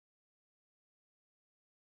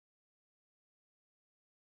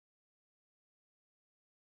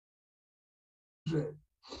children.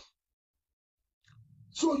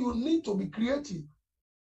 So you need to be creative.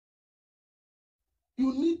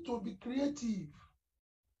 You need to be creative.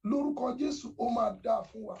 Lórúkọ Jésù ó máa dáa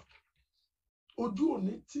fún wa. Ojú ò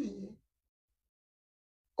ní tì yín.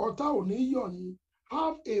 Ọ̀tá ò ní yọ̀ yín.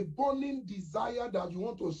 Have a burning desire that you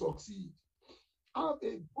want to succeed. Have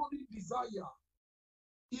a burning desire.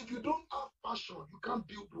 If you don't have passion, you can't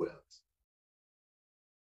build wealth.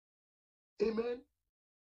 Amen.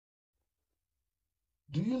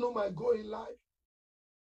 Do you know my goal in life?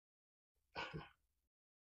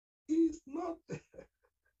 It's not.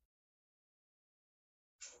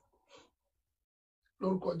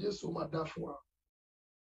 Lórúkọ Jésù máa dáa fún wa.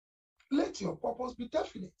 Let your purpose be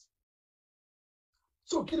definite.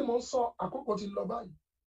 So kí ni mo ń sọ àkókò tí lọ báyìí?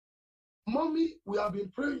 Mommy, we have been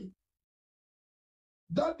praying.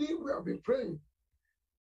 Daddy, we have been praying.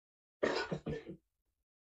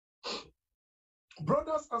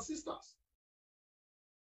 Brothers and sisters,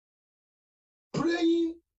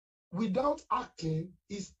 praying without acting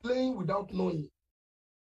is playing without knowing.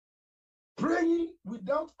 Praying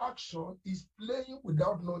without action is playing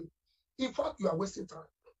without knowing. In fact, you are wasting time.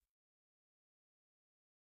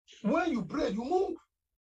 When you pray, you move.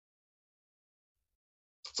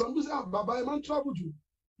 Some people say, Baba, I man travel you.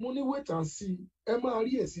 Money wait and see.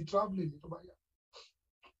 Is traveling.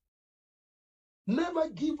 Never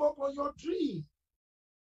give up on your dream.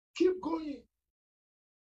 Keep going.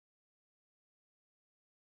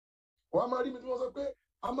 I'm going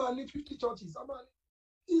to need 50 churches.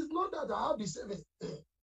 It's not that I have the 7.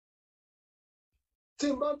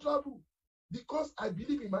 Timber travel because I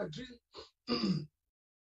believe in my dream.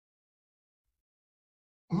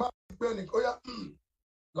 My panic. Oh yeah.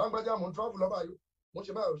 Language I'm on travel about you.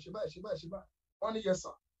 Shiba. Only yes, sir.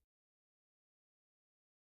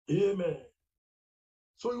 Amen.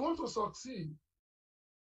 So you want to succeed.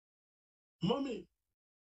 Mommy,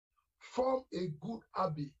 form a good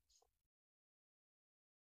habit.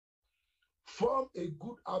 Form a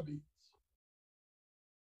good habit.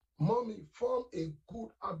 Mommy, form a good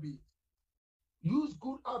habit. Use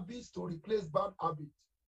good habits to replace bad habits.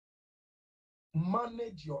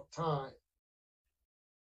 Manage your time.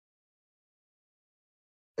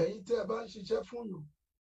 Ẹ̀yin tẹ́ ẹ bá ń ṣiṣẹ́ fún yín,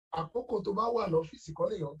 àkókò tó bá wà lọ́fíìsì kọ́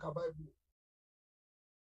lèèyàn ka Bible.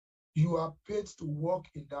 You are paid to work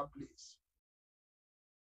in that place.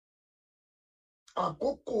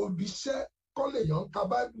 Àkókò ibi iṣẹ́ kọ́ lèèyàn ka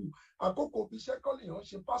Bible. Àkókò ibi iṣẹ́ kọ́ lèèyàn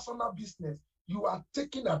ṣe personal business. You are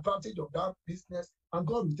taking advantage of that business and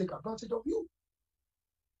God will take advantage of you.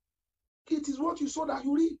 It is what you sow that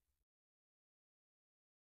you reap.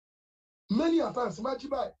 Many a times, imagine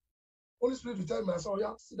by Holy Spirit will tell my son,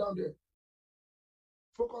 yeah, sit down there.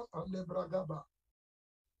 Focus on the bragaba.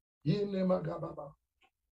 Yenemagababa.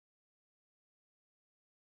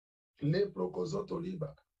 Le prokozoto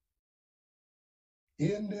liba.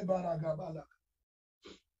 Inde baragabala.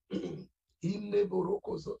 Inde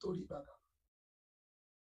borokozoto liba.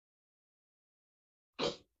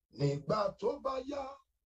 Nígbà tó bá yá,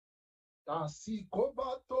 tàsíkò bá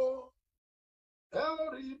tó, ẹ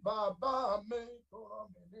rí bàbá mi tó rán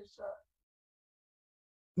mi níṣẹ́.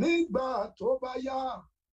 Nígbà tó bá yá,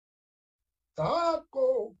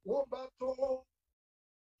 tàkókò bá tó,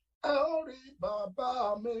 ẹ rí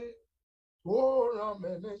bàbá mi tó rán mi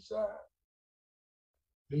níṣẹ́.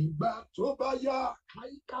 Nígbà tó bá yá,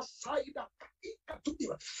 káíkà sáídà káíkà tó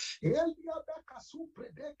bíbá. Elia bẹ́ka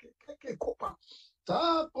súpèdè kékeré kópa.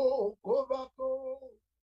 Tàkókò bá tó,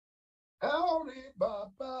 ẹ rí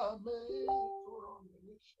bàbá mi tó rán mi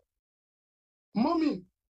níṣẹ́. Mommy,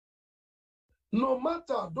 no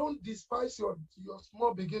matter, don't despise your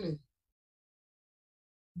small beginning.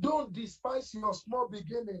 Don't despise your small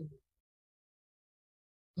beginning.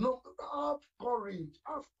 No, have courage.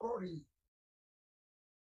 Have courage.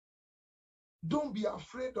 Don't be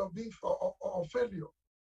afraid of being of failure.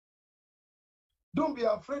 Don't be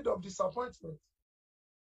afraid of disappointment.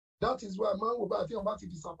 That is why man will think about the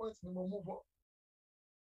disappointment will move on.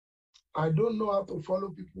 I don't know how to follow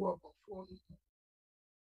people up on phone.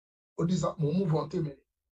 Or this will move on to me.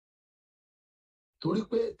 Torí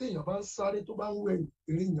pé téèyàn bá ń sáré tó bá ń wẹ̀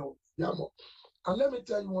ìrìnyàn yàmọ̀. And let me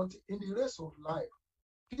tell you one thing, in the race of life,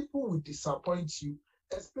 people will disappoint you,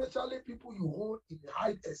 especially people you hold in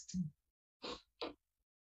high esteem.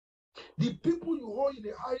 The people you hold in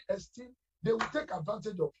a high esteem, they will take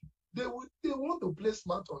advantage of you. They want to play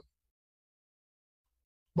smart on you.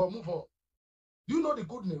 But move on. Do you know the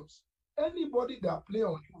good news? Anybody that play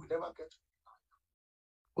on you will never get to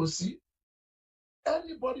you. See?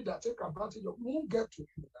 Anybody that take advantage of you won't get to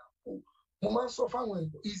you now. Woman suffer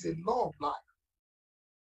when it's a law of life.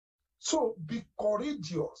 So be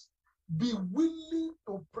courageous. Be willing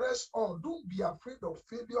to press on. Don't be afraid of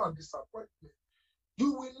failure and disappointment.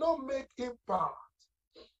 You will not make impact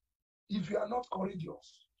if you are not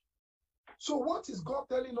courageous. So what is God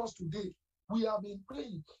telling us today? We have been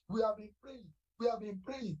praying. We have been praying. We have been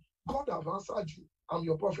praying. God have answered you. I'm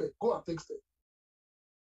your prophet. Go and take steps.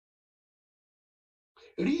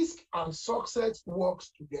 Risk and success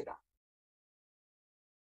works together.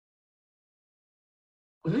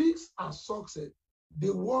 Risk and success,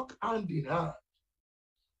 they work hand in hand.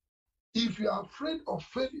 If you are afraid of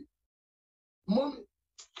failing, mommy,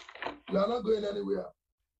 you are not going anywhere.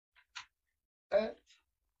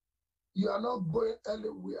 You are not going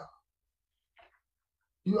anywhere.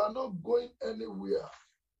 You are not going anywhere.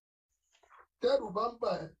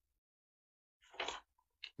 Terubamba,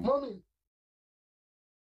 mommy,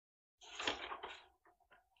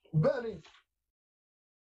 Benny.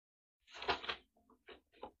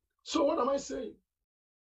 So what am I saying?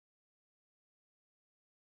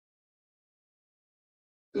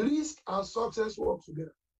 Risk and success work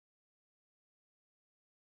together.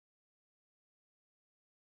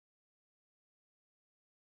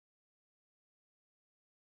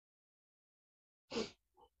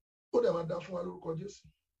 Ó dẹ̀ máa dá fún wa lórúkọ Jésù.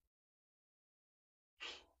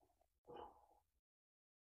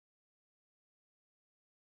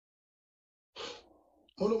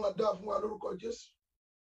 Mo ló máa dá fún wa lórúkọ Jésù.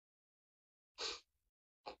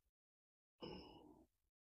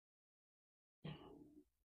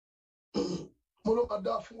 Mo ló máa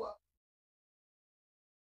dá fún wa.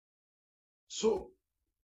 So,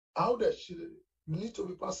 how does you need to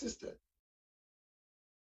be persistent.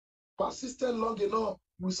 Persistent long enough,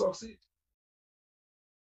 we succeed.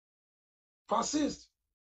 Persist.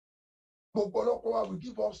 Gbogbo wa will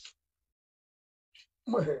give us.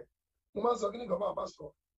 Mo máa ń sọ kí ni gọ́mà bá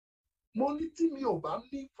sọ. Mo ní tí mi ò bá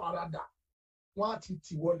ní faradà, wọ́n á ti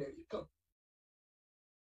tì wọlé rí kan.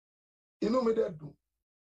 Inú mi dẹ̀ dùn.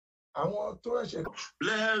 Àwọn tó ẹ̀ṣẹ̀.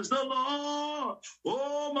 Bless the Lord,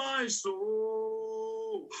 oh my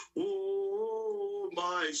soul, oh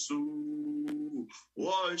my soul,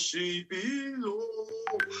 worship His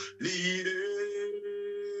holy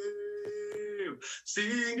name,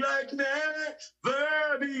 sing like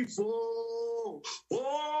never before,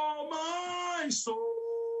 oh my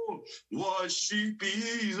soul, worship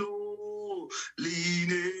His holy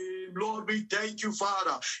name. Lord, we thank you,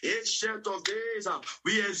 Father. Ancient of days,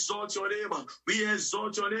 we exalt your name. We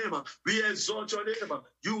exalt your name. We exalt your name.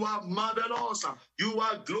 You are marvelous. You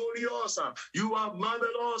are glorious. You are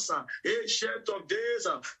marvelous. Ancient of days,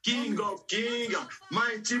 King of kings,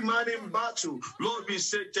 mighty man in battle. Lord, we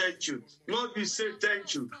say thank you. Lord, we say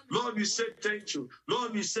thank you. Lord, we say thank you.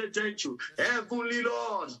 Lord, we say thank you. Heavenly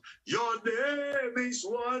Lord, your name is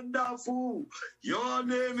wonderful. Your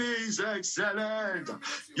name is excellent.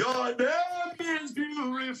 Your name is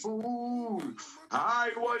beautiful.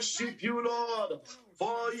 I worship you, Lord,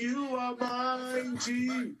 for you are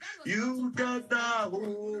mighty. You got the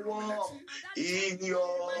whole world in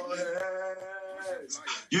your hands.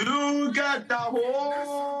 You got the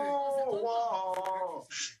whole world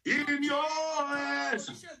in your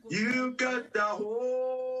hands. You got the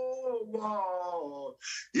whole world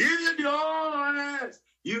in your hands.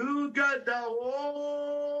 You got the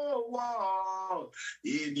whole world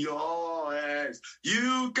in your hands.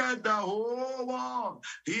 You got the whole world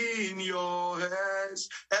in your hands.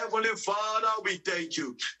 Heavenly Father, we thank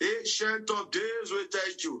you. Ancient of days, we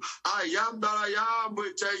thank you. I am that I am,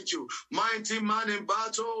 we thank you. Mighty man in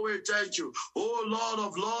battle, we thank you. Oh Lord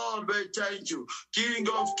of Lord, we thank you. King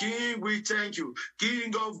of King, we thank you.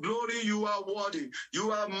 King of glory, you are worthy.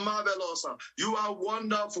 You are marvelous. You are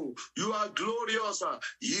wonderful. You are glorious.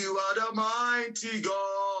 You are the mighty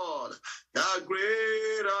God, the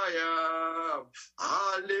great I am.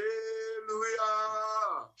 Hallelujah.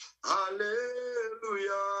 Hallelujah.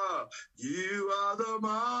 You are the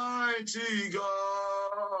mighty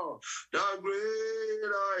God, the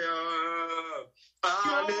great I am.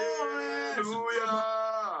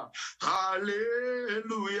 Hallelujah.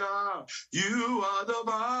 Hallelujah. You are the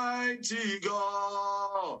mighty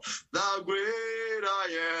God, the great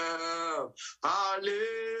I am.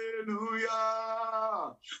 Hallelujah.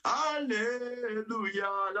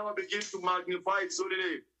 Hallelujah. Now I begin to magnify His holy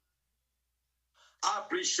name.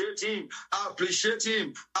 Appreciate him, appreciate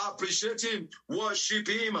him, appreciate him, worship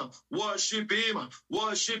him, worship him,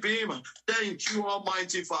 worship him. Thank you,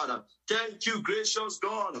 Almighty Father. Thank you, gracious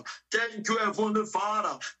God. Thank you, Heavenly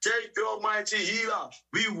Father. Thank you, Almighty Healer.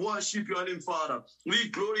 We worship your name, Father. We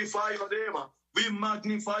glorify your name. We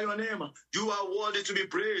magnify your name. You are worthy to be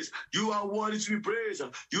praised. You are worthy to be praised.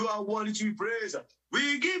 You are worthy to be praised.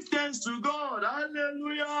 We give thanks to God.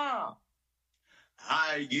 Hallelujah.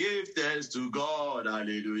 I give thanks to God.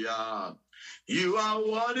 Hallelujah. You are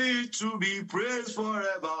worthy to be praised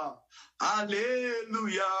forever.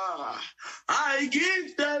 Hallelujah. I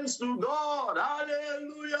give thanks to God.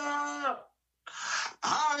 Hallelujah.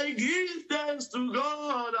 I give thanks to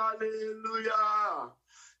God. Hallelujah.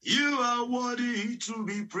 You are worthy to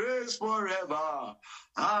be praised forever.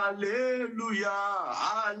 Hallelujah.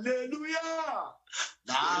 Hallelujah.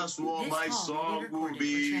 That's what my song will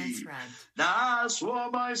be. That's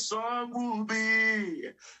what my song will be.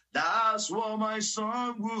 That's what my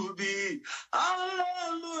song will be.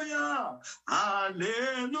 Hallelujah.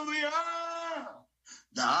 Hallelujah.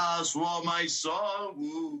 That's what my song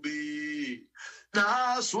will be.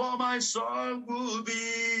 That's what my song will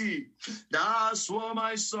be. That's what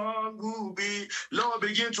my song will be. Lord,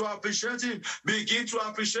 begin to appreciate him. Begin to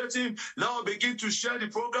appreciate him. Lord, begin to share the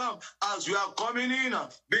program as we are coming in.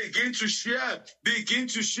 Begin to share. Begin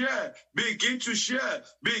to share. Begin to share.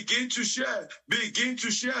 Begin to share. Begin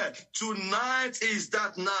to share. Tonight is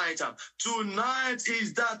that night. Tonight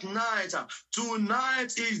is that night.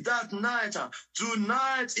 Tonight is that night.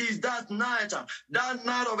 Tonight is that night. That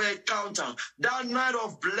night of encounter. That night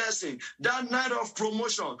of blessing, that night of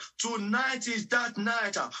promotion. Tonight is that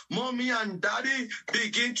night. Mommy and daddy,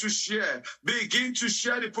 begin to share. Begin to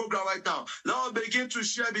share the program right now. Lord, begin to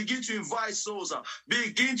share. Begin to invite souls.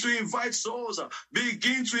 Begin to invite souls.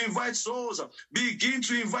 Begin to invite souls. Begin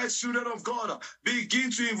to invite children of God. Begin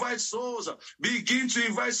to invite souls. Begin to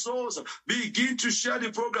invite souls. Begin to share the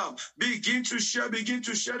program. Begin to share. Begin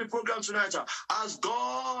to share the program tonight. As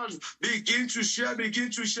God begin to share. Begin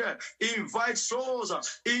to share. Invite souls,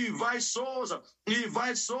 invite souls,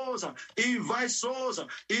 invite souls, invite souls,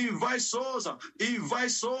 invite souls,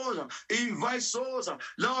 invite souls, invite souls.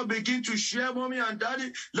 Lord, begin to share, mommy and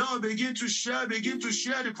daddy. Lord, begin to share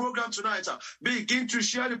the program tonight. Begin to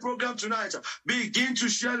share the program tonight. Begin to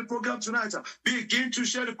share the program tonight. Begin to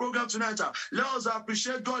share the program tonight. Let us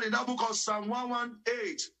appreciate God in that book of Psalm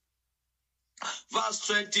 118. Verse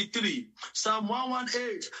 23. Psalm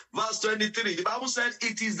 118, verse 23. The Bible said,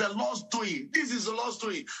 it is the Lord's doing. This is the Lord's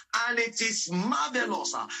doing. And it is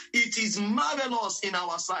marvelous. It is marvelous in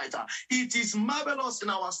our sight. It is marvelous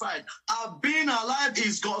in our sight. Our being alive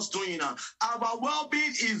is God's doing. Our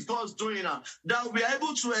well-being is God's doing. That we are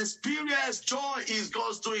able to experience joy is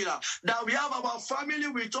God's doing. That we have our family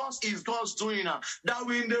with us is God's doing. That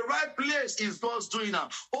we're in the right place is God's doing.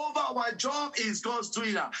 Over our job is God's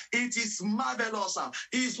doing. It is marvelous.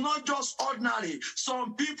 It's not just ordinary.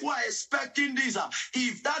 Some people are expecting this.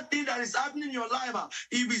 If that thing that is happening in your life,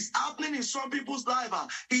 if it's happening in some people's life,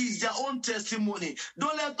 is their own testimony.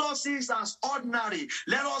 Don't let us see it as ordinary.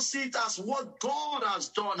 Let us see it as what God has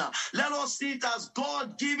done. Let us see it as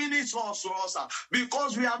God giving it to us,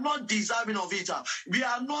 because we are not deserving of it. We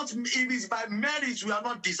are not, if it's by merit, we are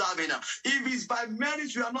not deserving. If it's by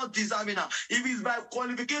merit, we are not deserving. If it's by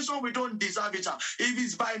qualification, we don't deserve it. If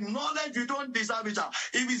it's by knowledge, we don't deserve it.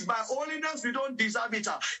 If it's by holiness, we don't deserve it.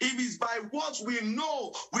 If it's by what we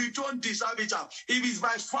know, we don't deserve it. If it's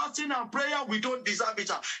by fasting and prayer, we don't deserve it.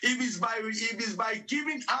 If it's by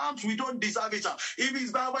giving alms, we don't deserve it. If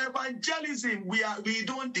it's by evangelism, we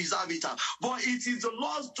don't deserve it. But it is the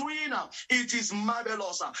Lord's doing. It is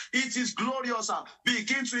marvelous. It is glorious.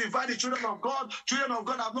 Begin to invite the children of God. Children of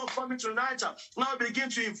God have not come in tonight. Now begin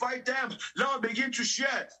to invite them. Now begin to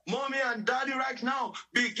share. Mommy and daddy right now,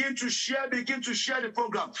 begin to share. Begin to share the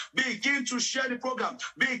program. Begin to share the program.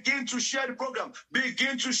 Begin to share the program.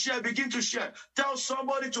 Begin to share. Begin to share. Tell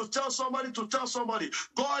somebody to tell somebody to tell somebody.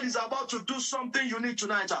 God is about to do something unique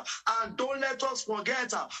tonight. And don't let us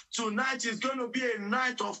forget, tonight is going to be a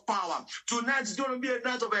night of power. Tonight is going to be a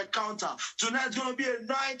night of encounter. Tonight is going to be a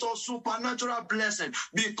night of supernatural blessing.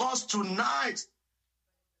 Because tonight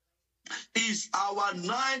is our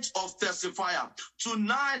night of testifier.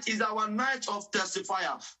 Tonight is our night of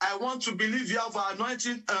testifier. I want to believe you have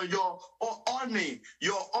anointing, your honey.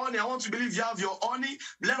 Your honey. I want to believe you have your honey.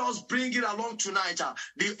 Let us bring it along tonight.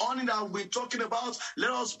 The honey that we're talking about,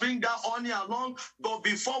 let us bring that honey along. But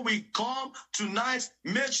before we come tonight,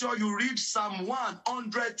 make sure you read Psalm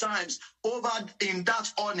 100 times over in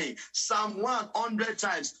that honey. Psalm 100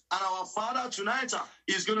 times. And our Father tonight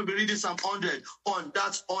is going to be reading Psalm 100 on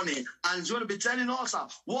that honey. and he's going to be telling us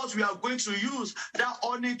what we are going to use that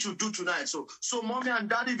honey to do tonight. So mommy and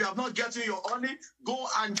daddy, if you have not gotten your honey, go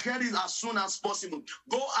and get it as soon as possible.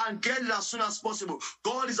 Go and get it as soon as possible.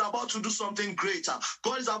 God is about to do something greater.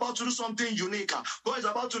 God is about to do something unique. God is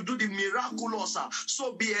about to do the miraculous.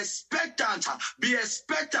 So be expectant. Be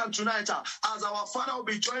expectant tonight as our Father will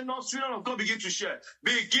be joining us. Children of God, begin to share.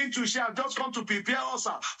 Begin to share. I've just come to prepare us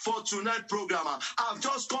for tonight's program. I've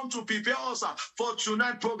just come to prepare us for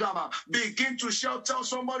tonight's program. Begin to share. Tell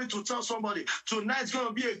somebody to tell somebody. Tonight's going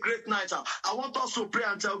to be a great night. I want us to pray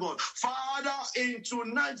and tell God, Father, in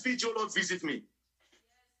tonight's video, Lord, visit me.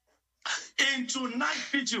 In tonight's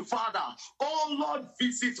vigil, Father, oh Lord,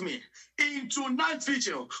 visit me. In tonight's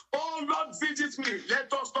vigil, oh Lord, visit me.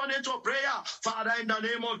 Let us turn into prayer. Father, in the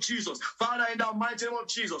name of Jesus. Father, in the mighty name of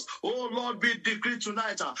Jesus. Oh Lord, we decree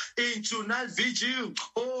tonight. In tonight's vigil,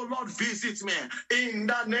 oh Lord, visit me. In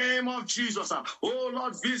the name of Jesus. Oh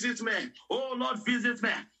Lord, visit me. Oh Lord, visit me.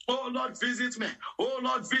 Oh Lord, visit me. Oh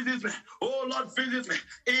Lord, visit me. Oh Lord, visit me.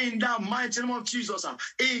 In the mighty name of Jesus.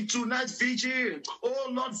 In tonight's vigil. Oh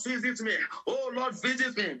Lord, visit me. Oh Lord,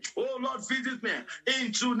 visit me. Oh Lord, visit me.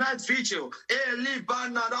 In tonight's vigil.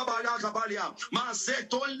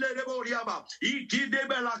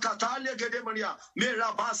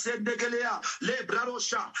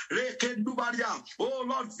 Oh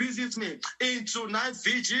Lord, visit me. In tonight's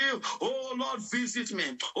vigil. Oh Lord, visit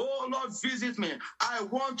me. Oh Lord, visit me. I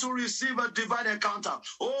want to receive a divine encounter.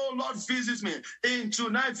 Oh Lord, visit me in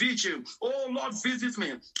tonight's vigil. Oh Lord, visit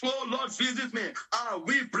me. Oh Lord, visit me. Are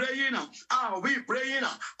we praying? Are we praying?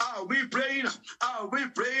 Are we praying? Are we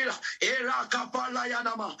praying? Era kapala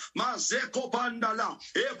yanama mazeko pandala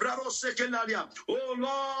ebraro sekelalia. Oh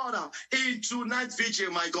Lord, in tonight's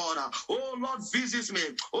vigil, my God. Oh Lord, visit me.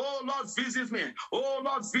 Oh Lord, visit me. Oh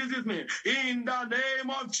Lord, visit me. In the name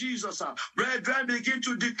of Jesus, brethren, begin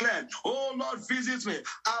to declare. Oh Lord, visit me.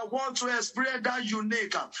 I want to experience that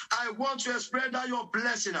unique. I want to experience that your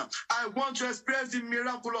blessing. I want to experience the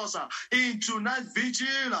miraculous in tonight's vigil.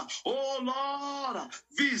 Oh Lord,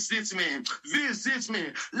 visit me. Visit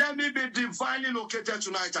me. Let me be divinely located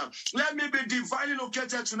tonight. Let me be divinely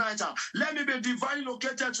located tonight. Let me be divinely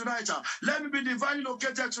located tonight. Let me be divinely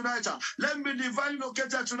located tonight. Let me be divinely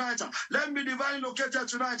located tonight. Let me be divinely located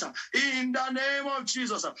tonight. In the name of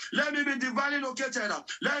Jesus. Let me be divinely located.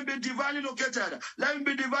 Let me be divinely located. Let me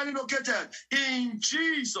be divinely located. In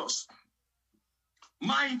Jesus'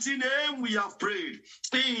 mighty name we have prayed.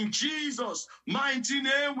 In Jesus' mighty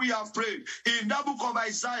name we have prayed. In that book of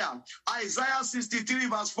Isaiah, Isaiah 63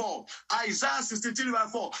 verse 4. Isaiah 63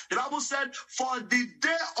 verse 4. The Bible said, for the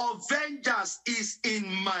day of vengeance is in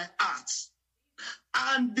my heart,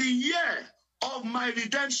 and the year of my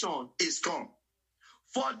redemption is come.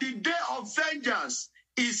 For the day of vengeance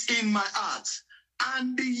is in my heart,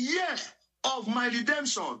 and the year of my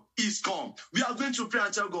redemption is come. We are going to pray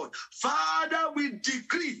and tell God, Father, we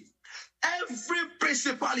decree every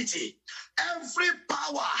principality, every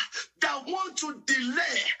power that want to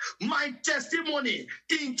delay my testimony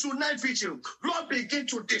in tonight's vigil, Lord, begin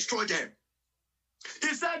to destroy them.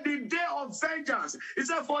 He said, the day of vengeance. He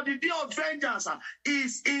said, for the day of vengeance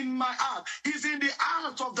is in my heart, is in the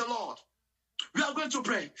heart of the Lord. We are going to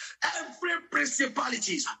pray. Every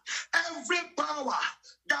principalities, every power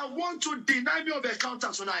that want to deny me of encounter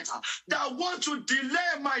tonight, that want to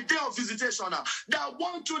delay my day of visitation, that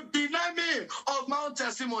want to deny me of my own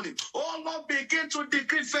testimony. Oh Lord, begin to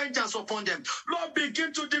decree vengeance upon them. Lord,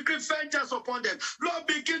 begin to decree vengeance upon them. Lord,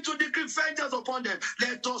 begin to decree vengeance upon them.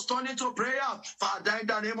 Let us turn into prayer. Father, in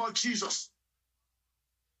the name of Jesus.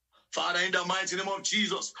 Father, in the mighty name of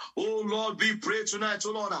Jesus, oh Lord, we pray tonight,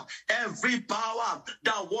 oh Lord, every power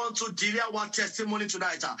that wants to delay our testimony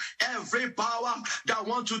tonight, every power that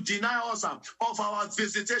wants to deny us of our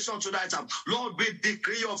visitation tonight, Lord, we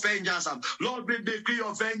decree your vengeance. Lord, we decree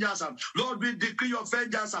your vengeance. Lord, we decree your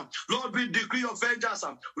vengeance. Lord, we decree your vengeance.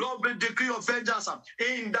 Lord, we decree your vengeance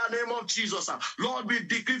in the name of Jesus. Lord, we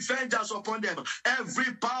decree vengeance upon them.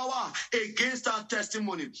 Every power against our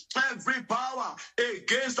testimony, every power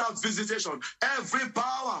against our visitation, every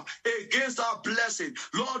power against our blessing,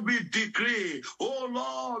 Lord, we decree, oh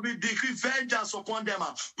Lord, we decree vengeance upon them.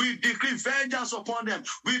 We decree vengeance upon them.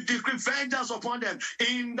 We decree vengeance upon them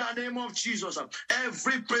in the name of Jesus.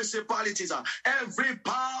 Every principalities, every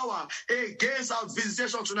power against our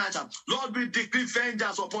visitation tonight, Lord, we decree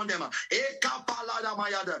vengeance upon them.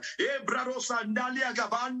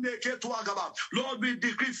 Lord, we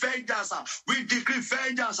decree vengeance. We decree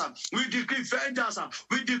vengeance. We decree vengeance.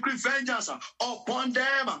 We decree vengeance upon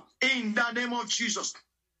them in the name of Jesus.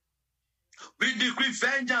 We decree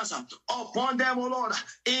vengeance upon them, O Lord,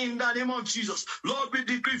 in the name of Jesus. Lord, we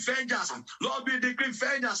decree vengeance. Lord, we decree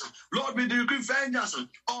vengeance. Lord, we decree vengeance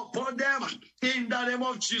upon them in the name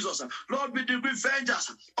of Jesus. Lord, we decree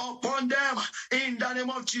vengeance upon them in the name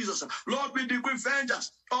of Jesus. Lord, we decree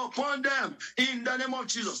vengeance upon them in the name of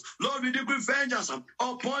Jesus. Lord, we decree vengeance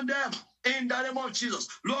upon them in the name of Jesus.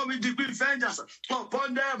 Lord, we decree vengeance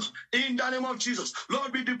upon them in the name of Jesus.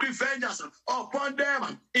 Lord, we decree vengeance upon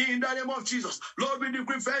them in the name of Jesus. Lord, we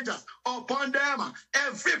decree vengeance upon them.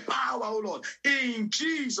 Every power, oh Lord, in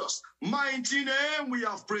Jesus' mighty name we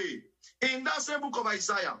have prayed. In that same book of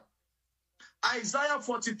Isaiah, Isaiah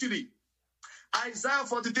 43,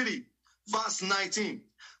 verse 19.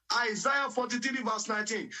 Isaiah 43, verse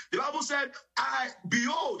 19. The Bible said,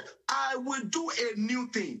 behold, I will do a new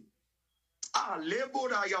thing. I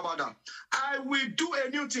will do a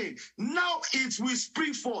new thing. Now it will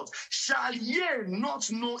spring forth. Shall ye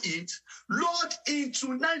not know it? Lord, in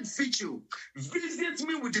tonight's vigil, visit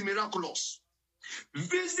me with the miraculous.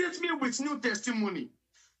 Visit me with new testimony.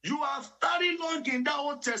 You have tarried long in that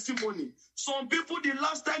old testimony. Some people, the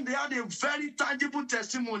last time they had a very tangible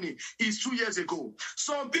testimony is 2 years ago.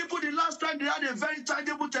 Some people, the last time they had a very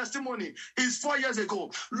tangible testimony is 4 years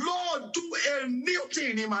ago. Lord, do a new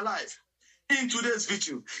thing in my life. In today's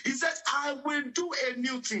video, he said, I will do a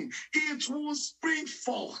new thing. It will spring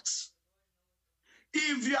forth.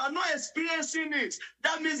 If you are not experiencing it,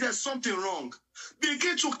 that means there's something wrong.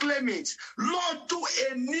 Begin to claim it. Lord, do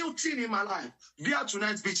a new thing in my life. Via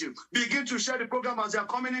tonight's video, begin to share the program as you are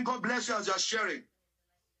coming in. God bless you as you are sharing.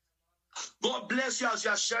 God bless you as you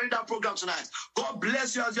are sharing that program tonight. God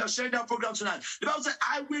bless you as you are sharing that program tonight. The Bible says,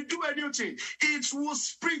 I will do a new thing. It will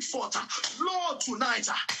spring forth. Lord, tonight,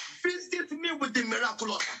 visit me with the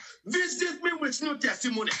miraculous. Visit me with new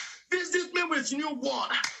testimony. Visit me with new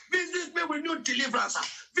word. Visit me with new deliverance.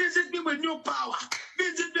 Visit me with new power.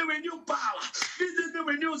 Visit me with new power. Visit me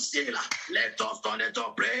with new seal. Let us turn it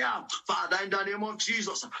to prayer. Father, in the name of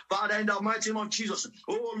Jesus. Father, in the mighty name of Jesus.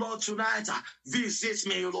 Oh Lord, tonight, visit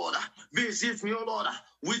me, Lord. Visit me, Lord,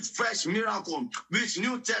 with fresh miracle, with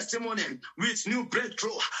new testimony, with new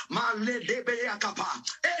breakthrough.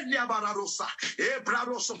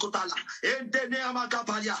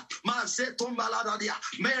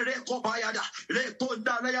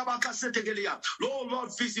 Oh Lord,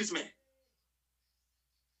 visit me.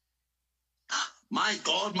 My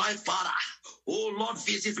God, my Father, oh Lord,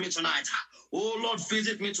 visit me tonight. Oh Lord,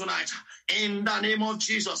 visit me tonight. In the name of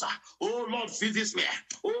Jesus. Oh Lord, visit me.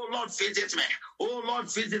 Oh Lord, visit me. Oh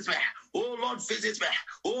Lord, visit me. Oh Lord, visit me.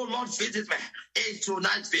 Oh Lord, visit me. In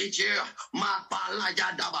tonight's vigil, ma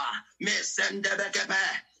palayadaba, me sendebekepe,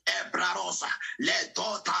 ebrarosa, le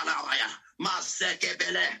totalabaya.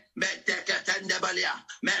 Masekebele, meteketendebelia,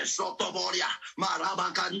 mesotobolia,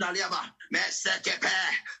 marabakandaliaba, mesekepe,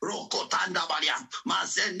 rokotandabalia,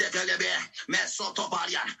 mazendekelebe,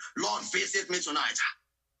 mesotobalia. Lord, visit me tonight.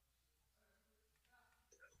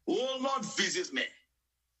 Oh Lord, visit me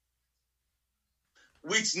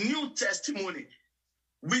with new testimony,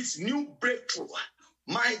 with new breakthrough.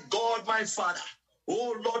 My God, my Father,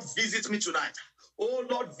 oh Lord, visit me tonight. Oh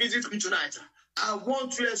Lord, visit me tonight. I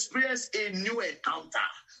want to experience a new encounter.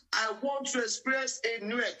 I want to experience a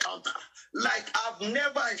new encounter like I've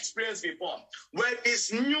never experienced before. When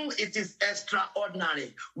it's new, it is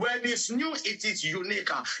extraordinary. When it's new, it is unique.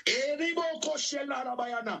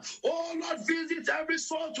 Oh Lord, visit every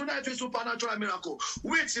soul tonight with supernatural miracle,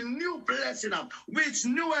 with new blessing, with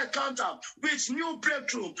new encounter, with new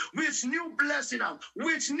breakthrough, with new blessing,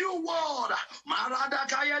 with new word.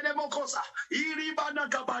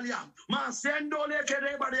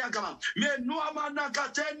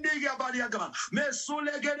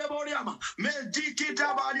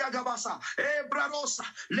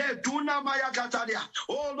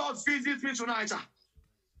 Oh Lord, visit me tonight.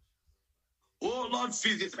 Oh Lord,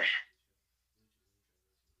 visit me.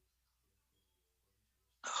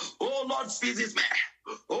 Oh Lord, visit me.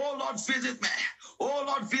 Oh Lord, visit me. Oh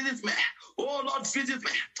Lord, visit me. Oh Lord, visit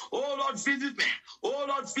me. Oh Lord, visit me. Oh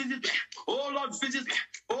Lord, visit me. Oh Lord, visit me.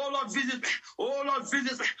 Oh Lord, visit me. Oh Lord,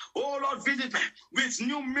 visit me. Oh Lord, visit me with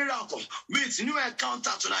new miracle, with new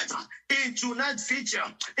encounter tonight. In tonight's feature.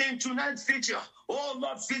 In tonight's feature. Oh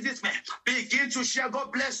Lord, visit me. Begin to share.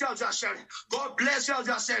 God bless you as you are sharing. God bless you as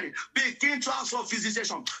you are sharing. Begin to ask for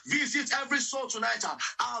visitation. Visit every soul tonight.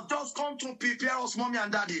 I've just come to prepare us, mommy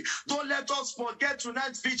and daddy. Don't let us forget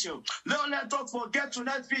tonight's vigil. Don't let us forget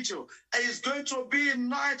tonight's vigil. It's going to be a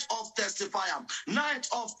night of testifier. Night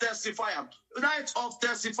of testifier. Night of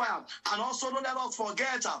testifier. And also don't let us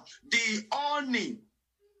forget the honey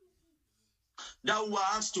that we were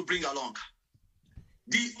asked to bring along.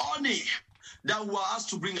 The honey that we are asked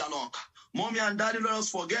to bring along. Mommy and daddy, let us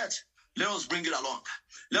forget. Let us bring it along.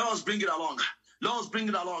 Let us bring it along. Let us bring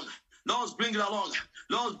it along. Let us bring it along.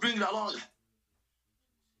 Let us bring it along.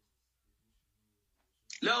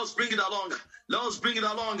 Let us bring it along. Let us bring it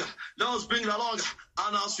along. Let us bring it along.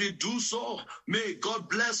 And as we do so, may God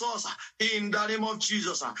bless us in the name of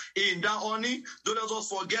Jesus. In that honey, don't let us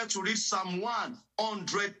forget to read Psalm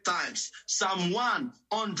 100 times. Psalm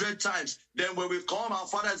 100 times. Then when we come, our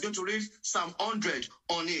Father is going to read Psalm 100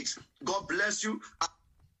 on it. God bless you.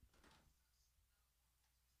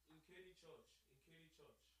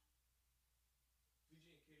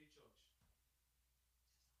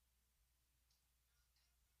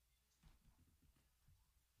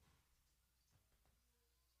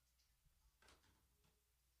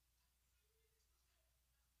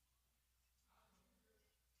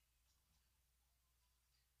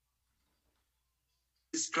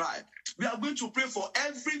 Describe. We are going to pray for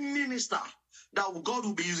every minister that God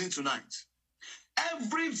will be using tonight.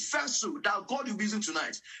 Every vessel that God will be using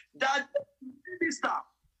tonight. That minister.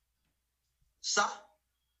 Sir?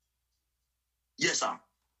 Yes, sir.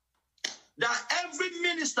 That every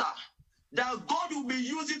minister that God will be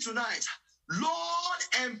using tonight, Lord,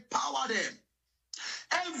 empower them.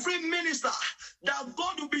 Every minister that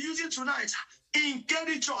God will be using tonight in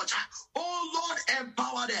Kedi Church, oh Lord,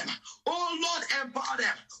 empower them. Oh Lord, empower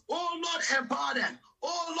them. Oh Lord, empower them.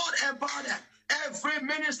 Oh Lord, empower them. Every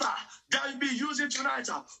minister that will be using tonight,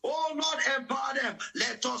 oh Lord, empower them.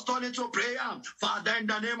 Let us turn into prayer. Father, in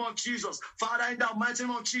the name of Jesus, Father, in the mighty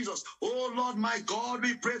name of Jesus, oh Lord, my God,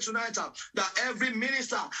 we pray tonight that every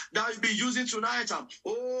minister that will be using tonight,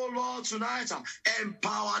 oh Lord, tonight,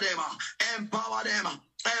 empower them, empower them.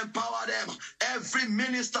 Empower them. Every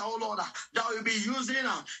minister, oh Lord, that will be using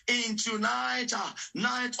in tonight,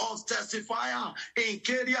 night of testifier in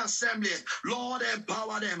Kedi Assembly. Lord,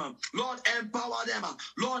 empower them. Lord, empower them.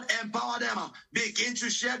 Lord, empower them. Begin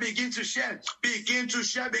to share, begin to share, begin to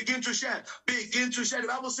share, begin to share, begin to share. The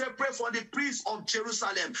Bible said, pray for the peace of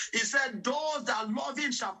Jerusalem. It said, those that love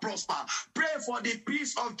him shall prosper. Pray for the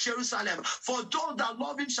peace of Jerusalem. For those that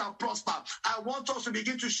love him shall prosper. I want us to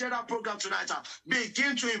begin to share that program tonight.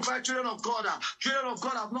 Begin to invite children of God. Children of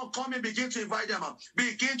God have not come in. Begin to invite them.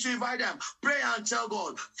 Begin to invite them. Pray and tell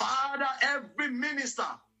God, Father, every minister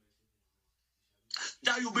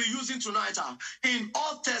that you'll be using tonight in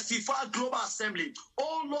all Testify Global Assembly,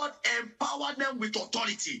 oh Lord, empower them with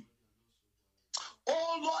authority.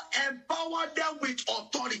 Oh Lord, empower them with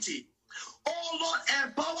authority. Oh Lord,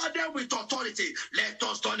 empower them with authority. Let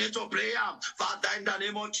us turn into prayer. Father, in the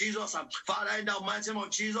name of Jesus, Father, in the mighty name of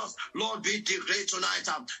Jesus, Lord, we declare tonight,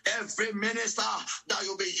 every minister that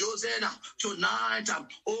you'll be using tonight,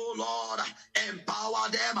 oh Lord, empower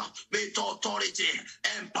them with authority.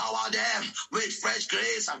 Empower them with fresh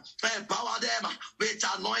grace. Empower them with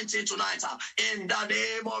anointing tonight. In the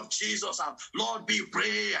name of Jesus, Lord, we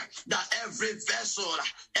pray that every vessel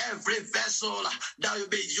that you'll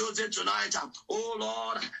be using tonight, oh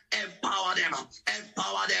Lord, empower them,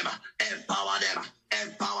 empower them, empower them,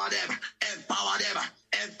 empower them, empower them,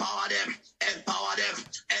 empower them, empower them,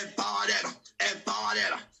 empower them, empower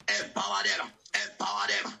them, empower them, empower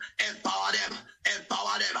them, empower them,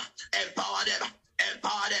 empower them, empower them,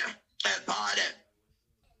 empower them, empower them.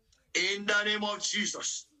 In the name of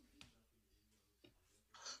Jesus.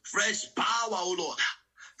 Fresh power, oh Lord.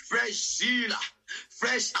 Fresh zeal,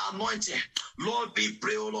 fresh anointing. Lord, we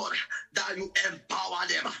pray, oh Lord, that you empower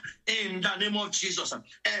them in the name of Jesus.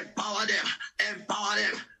 Empower them, empower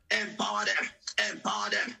them, empower them, empower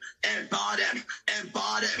them, empower them,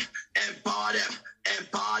 empower them, empower them,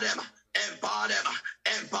 empower them, empower them,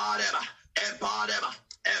 empower them, empower them,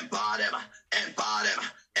 empower them, empower them,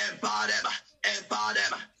 empower them, empower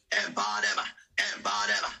them, empower them, empower them, empower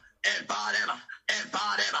them, empower them,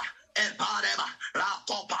 empower them.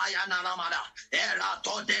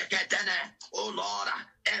 Oh Lord,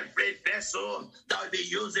 every vessel that will be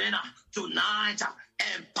using tonight,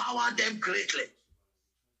 empower them greatly.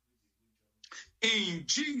 In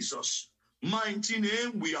Jesus' mighty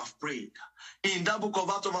name we have prayed. In that book of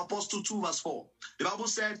Acts of Apostles 2 verse 4, the Bible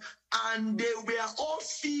said, and they were all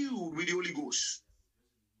filled with the Holy Ghost.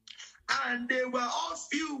 And they were all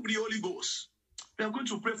filled with the Holy Ghost. We are going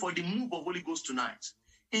to pray for the move of Holy Ghost tonight.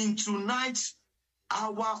 In tonight's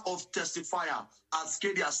hour of testifier at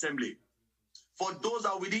Kedi Assembly. For those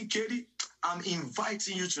that are within Kedi, I'm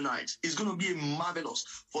inviting you tonight. It's going to be marvelous.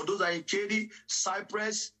 For those that are in Kedi,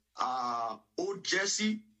 Cypress, Old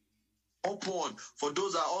Jersey, Upward. For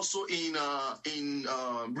those that are also in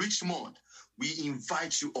Richmond, we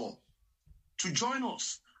invite you all to join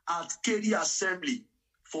us at Kedi Assembly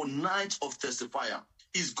for Night of Testifier.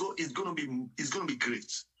 is going to be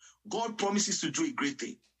great. God promises to do a great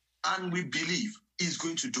thing, and we believe He's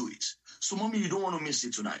going to do it. So, mommy, you don't want to miss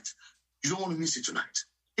it tonight. You don't want to miss it tonight.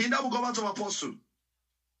 In that book of Acts of Apostles,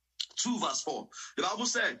 2 verse 4, the Bible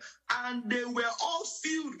said, and they were all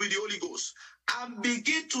filled with the Holy Ghost and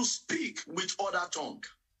begin to speak with other tongue.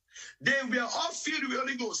 They were all filled with the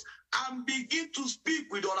Holy Ghost and begin to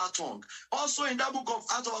speak with other tongue. Also in that book of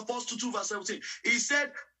Acts of Apostles 2 verse 17, he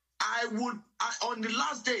said, on the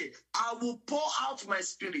last day, I will pour out my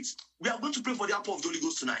spirit. We are going to pray for the outpour of the Holy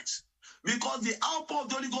Ghost tonight. Because the outpour of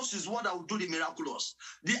the Holy Ghost is what that will do the miraculous.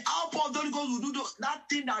 The outpour of the Holy Ghost will do that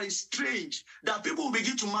thing that is strange, that people will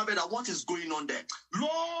begin to marvel at what is going on there.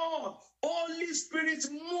 Lord, Holy Spirit,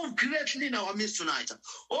 move greatly in our midst tonight.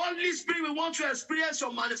 Holy Spirit, we want to experience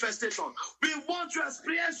your manifestation. We want to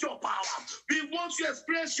experience your power. We want to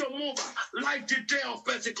experience your move like the day of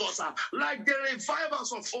Pentecost, like the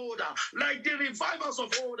revivals of old, like the revivals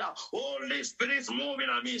of old. Holy Spirit, move in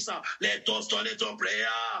our midst. Let us turn it to prayer.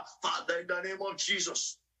 Father, in the name of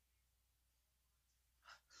Jesus.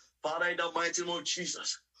 Father, in the mighty name of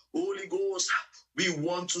Jesus. Holy Ghost, we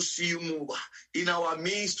want to see you move in our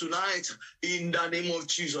midst tonight in the name of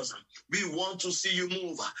Jesus. We want to see you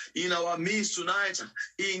move in our midst tonight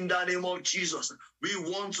in the name of Jesus. We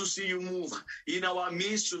want to see you move in our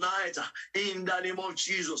midst tonight in the name of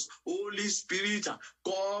Jesus. Holy Spirit,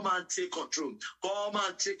 come and take control. Come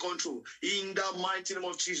and take control in the mighty name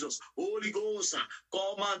of Jesus. Holy Ghost,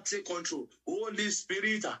 come and take control. Holy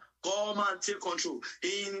Spirit, come and take control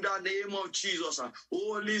in the name of Jesus.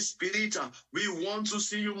 Holy Spirit, we want to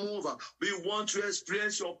see you move. We want to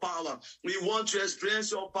experience your power. We want to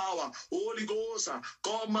experience your power. Holy Ghost,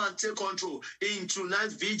 come and take control in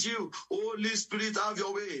tonight's vigil. Holy Spirit, have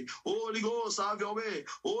your way. Holy Ghost, have your way.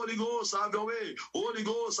 Holy Ghost, have your way. Holy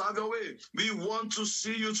Ghost, have your way. We want to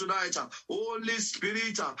see you tonight. Holy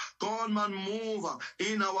Spirit, come and move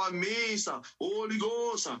in our midst. Holy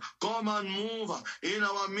Ghost, come and move in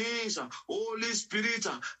our midst. Holy Spirit,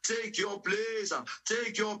 take your place.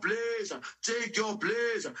 Take your place. Take your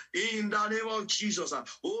place in the name of Jesus.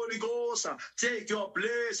 Holy Ghost, take your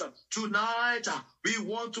place tonight. We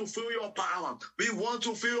want to feel your power. We want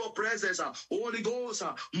to feel your presence. Holy Ghost,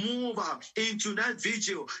 move in tonight's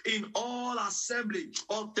vigil in all assembly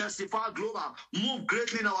of Testify Global. Move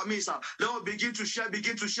greatly in our midst. Let us begin to share,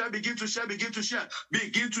 begin to share, begin to share, begin to share.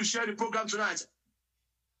 Begin to share the program tonight.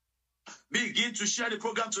 Begin to share the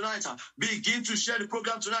program tonight. Begin to share the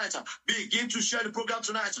program tonight. Begin to share the program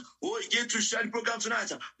tonight. Oh, begin to share the program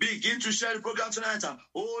tonight. Begin to share the program tonight.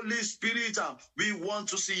 Holy Spirit, we want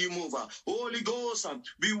to see you move. Holy Ghost,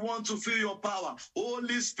 we want to feel your power.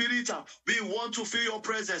 Holy Spirit, we want to feel your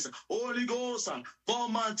presence. Holy Ghost,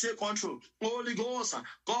 come and take control. Holy Ghost,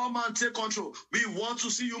 come and take control. We want to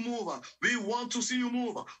see you move. We want to see you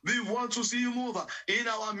move. We want to see you move in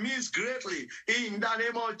our midst greatly in the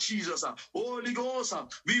name of Jesus. Holy Ghost,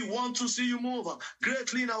 we want to see you move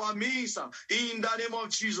greatly in our midst in the name of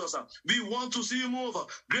Jesus. We want to see you move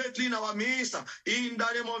greatly in our midst in the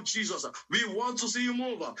name of Jesus. We want to see you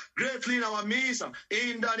move greatly in our midst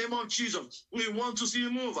in the name of Jesus. We want to see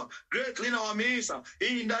you move greatly in our midst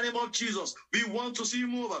in the name of Jesus. We want to see you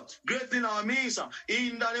move greatly in our midst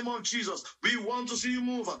in the name of Jesus. We want to see you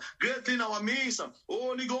move greatly in our midst.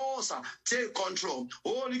 Holy Ghost, take control.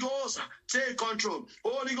 Holy Ghost, take control.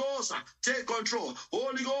 Holy Ghost, take control.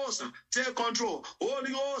 Holy Ghost, take control.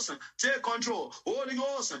 Holy Ghost, take control. Holy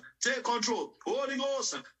Ghost, take control. Holy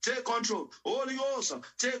Ghost, take control. Holy Ghost,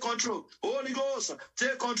 take control. Holy Ghost,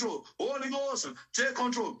 take control. Holy Ghost, take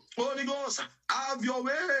control. Holy Ghost, have your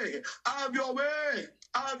way. Have your way.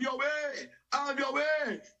 Have your way. Have your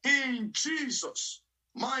way. In Jesus'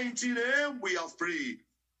 mighty name we have prayed.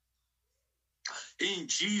 In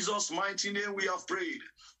Jesus' mighty name we have prayed.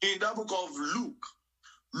 In the book of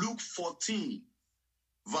Luke 14,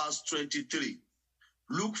 verse 23.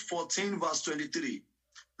 Luke 14, verse 23.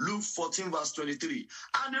 Luke 14, verse 23.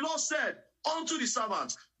 And the Lord said unto the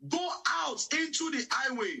servants, go out into the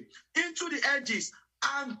highway, into the edges,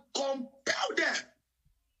 and compel them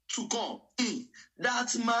to come in,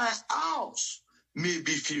 that my house may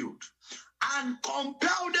be filled. And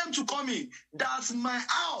compel them to come in, that my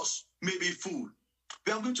house may be full.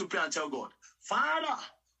 We are going to pray and tell God, Father,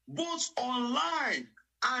 both online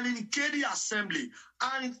and in KD Assembly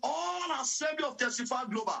and in all assembly of Testify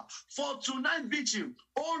Global, for tonight vigil,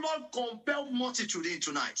 oh Lord, compel multitude in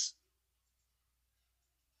tonight.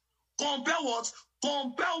 Compel what?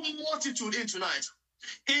 Compel multitude in tonight.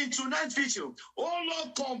 in tonight's video. Oh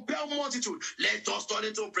Lord, compel multitude. Let us turn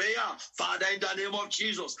into prayer. Father, in the name of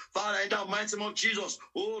Jesus. Father, in the mighty name of Jesus.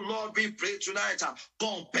 Oh Lord, we pray tonight.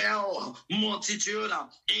 Compel multitude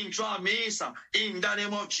into our midst. In the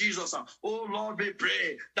name of Jesus. Oh Lord, we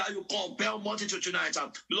pray that you compel multitude tonight.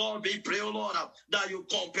 Lord, we pray, oh Lord, that you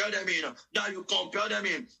compel them in. That you compel them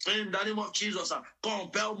in. In the name of Jesus.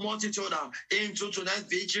 Compel multitude into tonight's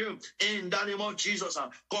video. In the name of Jesus.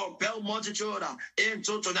 Compel multitude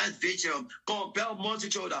into tonight's video. Compel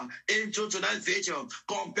multitude into tonight's video.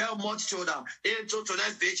 Compel multitude into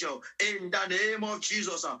tonight's video. In the name of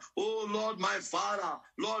Jesus. Oh Lord, my Father,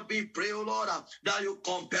 Lord, we pray, oh Lord, that you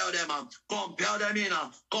compel them. Compel them in.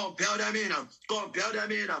 Compel them in. Compel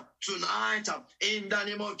them in tonight. In the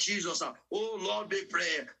name of Jesus. Oh Lord, we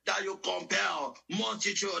pray that you compel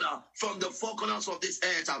multitude from the four corners of this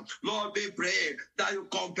earth. Lord, we pray that you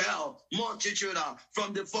compel multitude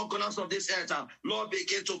from the four corners of this earth. Lord,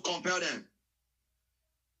 begin to compel them.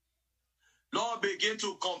 Lord, begin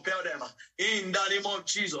to compel them in the name of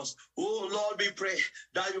Jesus. Oh Lord, we pray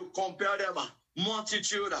that you compel them.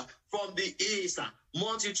 Multitude from the east,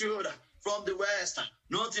 multitude from the west,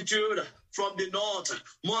 multitude from the north,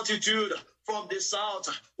 multitude from the south.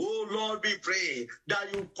 Oh Lord, we pray that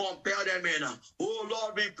you compel them in. Oh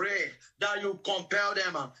Lord, we pray that you compel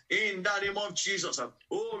them in the name of Jesus.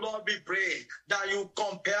 Oh Lord, we pray that you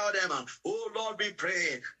compel them. Oh Lord, we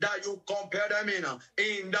pray that you compel them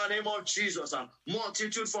in the name of Jesus.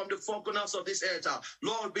 Multitude from the four corners of this earth.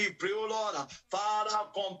 Lord, we pray, oh Lord, Father,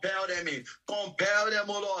 compel them in. Compel them,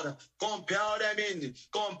 oh Lord. Compel them in.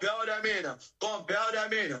 Compel them in. Compel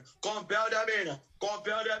them in. Compel them in.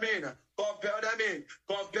 Compel them in. Compel them in.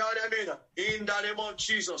 Compel them in the name of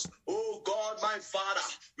Jesus. Oh God, my Father,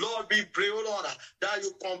 Lord, we pray, oh Lord, that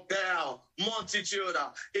you compel multitude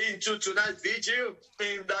into tonight's vigil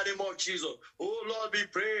in the name of Jesus. Oh Lord, we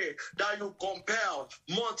pray that you compel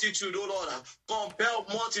multitude, oh Lord, compel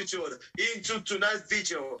multitude into tonight's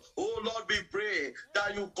vigil. Oh Lord, we pray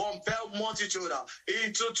that you compel multitude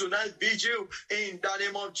into tonight's vigil in the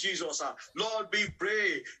name of Jesus. Lord, we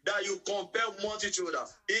pray that you compel multitude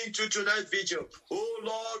into tonight's vigil. Oh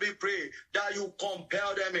Lord, we pray that you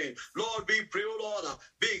compel them in. Lord, we pray, oh Lord,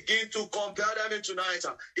 begin to compel them in tonight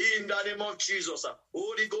in the name of Jesus.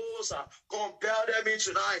 Holy Ghost, compel them in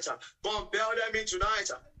tonight. Compel them in tonight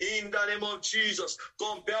in the name of Jesus.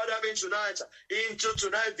 Compel them in tonight into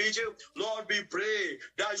tonight's vigil. Lord, we pray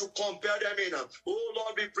that you compel them in. Oh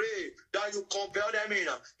Lord, we pray that you compel them in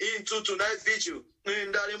into tonight's vigil.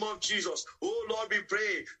 In the name of Jesus. Oh Lord, we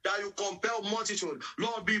pray that you compel multitude.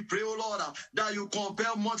 Lord, we pray, oh Lord, that you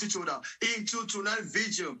compel multitude into tonight's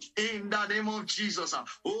vigil. In the name of Jesus.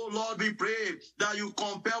 Oh Lord, we pray that you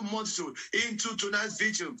compel multitude into tonight's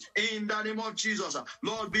vigil. In the name of Jesus.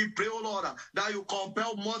 Lord, we pray, oh Lord, that you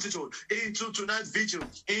compel multitude into tonight's vigil.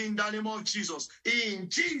 In the name of Jesus. In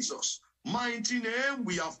Jesus' mighty name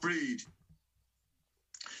we have prayed.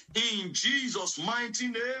 In Jesus' mighty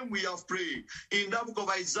name we have prayed. In the book of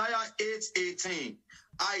Isaiah 8:18.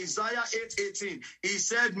 Isaiah 8:18. He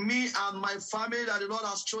said, me and my family that the Lord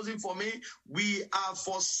has chosen for me, we are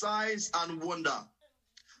for signs and wonder.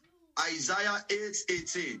 Isaiah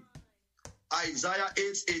 8:18. Isaiah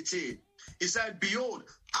 8:18. He said, behold,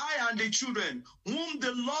 I and the children whom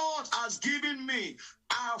the Lord has given me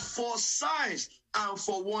are for signs and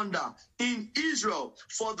for wonder in Israel,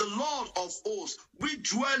 for the Lord of hosts,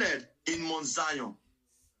 which dwelleth in Mount Zion.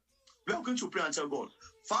 We are going to pray and tell God,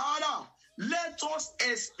 Father, let us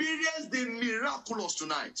experience the miraculous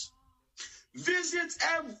tonight. Visit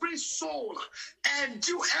every soul and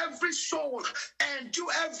do every soul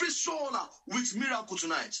with miracle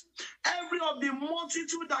tonight. Every of the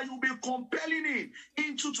multitude that you'll be compelling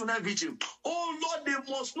into tonight's vigil. Oh Lord,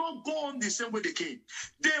 they must not go on the same way they came.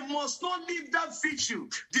 They must not leave that vigil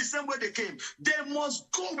the same way they came. They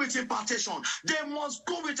must go with impartation. They must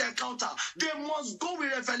go with encounter. They must go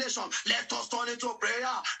with revelation. Let us turn into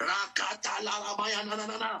prayer. Rakata la maya na na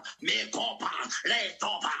na na. Me kopa, le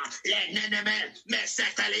topa, le nene me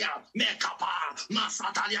setelia, me kapa,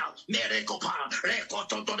 masatalia, me recopa,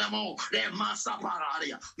 recotontonemo, le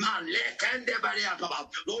masapararia, malekende baria kaba.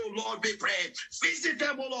 Oh Lord, we pray. Visit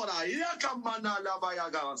them, oh Lord.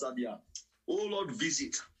 Oh Lord,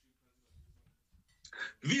 visit.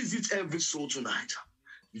 Visit every soul tonight.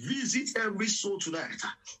 Visit every soul tonight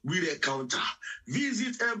with a counter.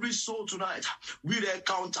 Visit every soul tonight with a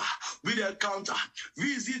counter. With a counter.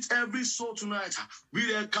 Visit every soul tonight with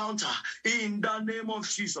a counter. In the name of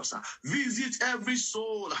Jesus. Visit every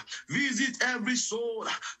soul. Visit every soul.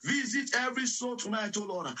 Visit every soul tonight, oh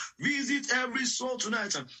Lord. Visit every soul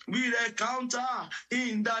tonight with a counter.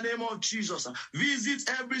 In the name of Jesus. Visit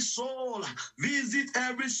every soul. Visit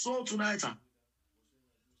every soul tonight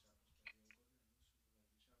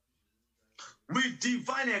with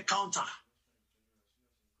divine encounter.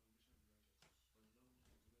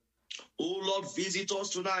 Oh Lord, visit us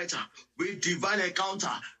tonight with divine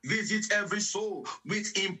encounter. Visit every soul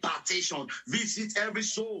with impartation. Visit every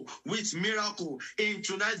soul with miracle in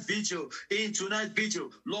tonight's vigil. In tonight's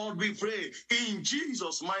vigil, Lord, we pray in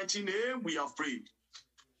Jesus' mighty name. We have prayed.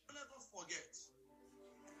 Don't let us forget.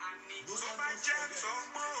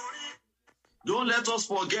 Don't let us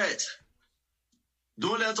forget.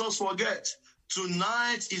 Don't let us forget.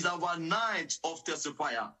 Tonight is our night of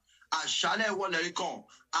testifier. Àṣálẹ́ wọlé kan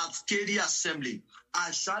at KD Assembly.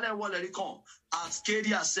 Àṣálẹ́ wọlé kan at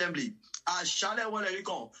KD Assembly. Àṣálẹ́ wọlé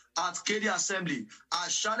kan at KD Assembly.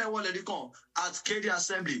 Àṣálẹ́ wọlé kan at KD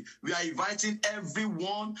Assembly. We are inviting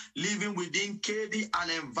everyone living within KD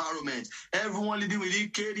and environment. Everyone living within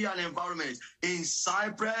KD and environment in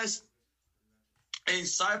Cyprus,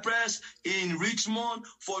 in Richmond,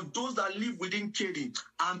 for those that live within KD,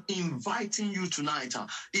 I'm inviting you tonight.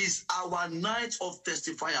 It's our night of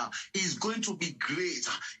testifier. It's going to be great.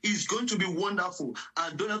 It's going to be wonderful.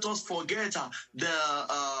 And don't let us forget the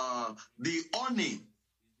honey.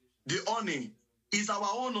 The honey is our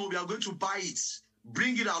own. We are going to buy it.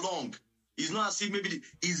 Bring it along. It's not as if maybe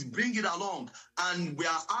it's bring it along. And we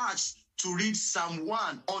are asked to read Psalm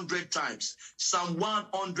 100 times, Psalm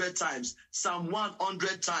 100 times, Psalm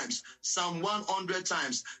 100 times, Psalm 100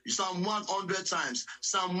 times, Psalm 100 times,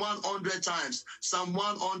 Psalm 100 times, Psalm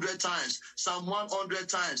 100 times, Psalm 100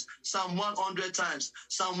 times, Psalm 100 times,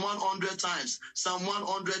 Psalm 100 times, Psalm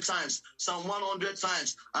 100 times, Psalm 100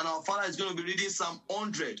 times, and our Father is going to be reading Psalm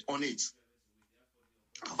 100 on it.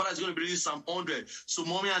 Our Father is going to be reading Psalm 100. So,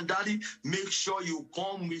 mommy and daddy, make sure you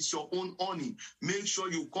come with your own honey. Make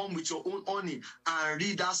sure you come with your own honey and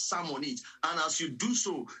read that psalm on it. And as you do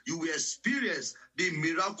so, you will experience the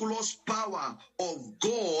miraculous power of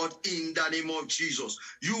God in the name of Jesus.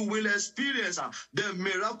 You will experience the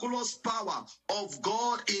miraculous power of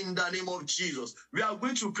God in the name of Jesus. We are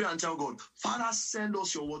going to pray and tell God, Father, send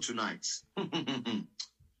us your word tonight.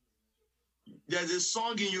 There's a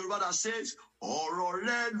song in Yoruba that says, ọ̀rọ̀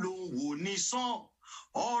rẹ ló ń wò ní sàn,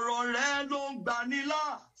 ọ̀rọ̀ rẹ ló ń gbà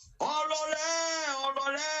nílà, ọ̀rọ̀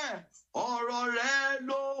rẹ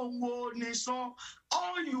ló ń wò ní sàn.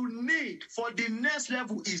 All you need for the next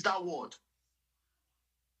level is that word.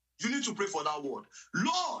 You need to pray for that word.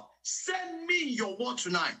 Lord, send me your word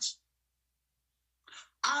tonight.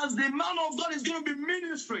 As the man of God is going to be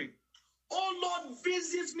ministering, oh Lord,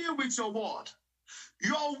 visit me with your word.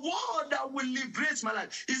 Your word that will liberate my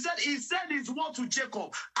life. He said his word to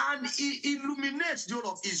Jacob and he illuminates the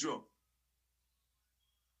whole of Israel.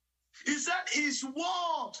 He said his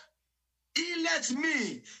word, he led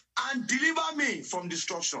me and deliver me from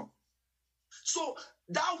destruction. So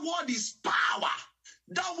that word is power.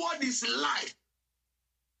 That word is life.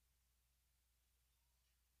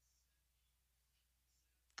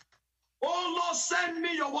 Oh Lord, send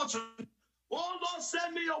me your word tonight. Oh Lord,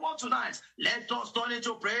 send me your word tonight. Let us turn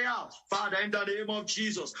into prayer. Father, in the name of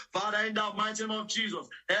Jesus. Father, in the mighty name of Jesus.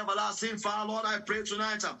 Everlasting Father, Lord, I pray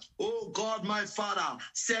tonight. Oh God, my Father,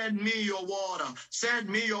 send me your word. Send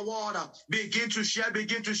me your word. Begin to share,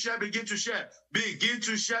 begin to share, begin to share. Begin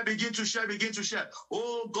to share, begin to share, begin to share.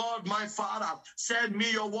 Oh God, my Father, send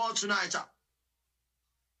me your word tonight.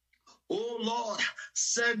 Oh Lord,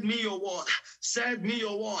 send me your word. Send me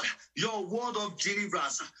your word of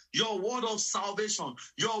deliverance, your word of salvation,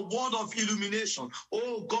 your word of illumination.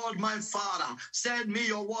 Oh God, my Father, send me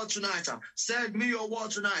your word tonight. Send me your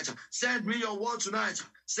word tonight. Send me your word tonight.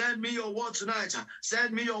 Send me your word tonight.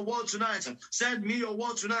 Send me your word tonight. Send me your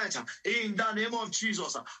word tonight. In the name of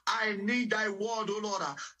Jesus, I need thy word, O Lord.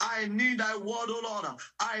 I need thy word, O Lord.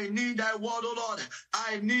 I need thy word, O Lord.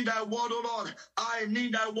 I need thy word, O Lord. I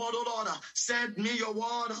need thy word, O Lord. Send me your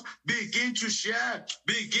word. Begin to share.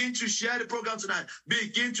 Begin to share the program tonight.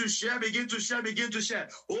 Begin to share. Begin to share. Begin to share.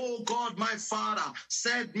 Oh God, my Father,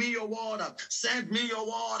 send me your word. Send me your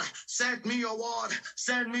word. Send me your word.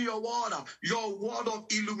 Send me your word. Your word of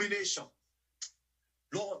illumination.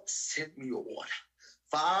 Lord, send me your word.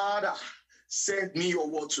 Father, send me your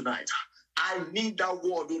word tonight. I need that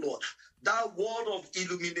word, oh Lord. That word of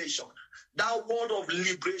illumination. That word of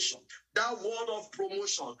liberation. that word of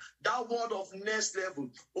promotion, that word of next level.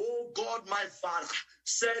 Oh God, my Father,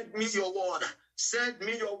 send me your word. Send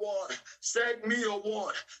me your word. Send me your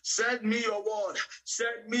word. Send me your word.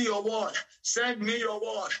 Send me your word. Send me your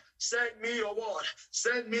word. Send me your word.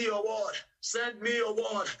 Send me your word. Send me your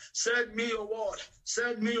word. Send me your word.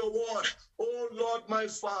 Send me your word. Oh Lord, my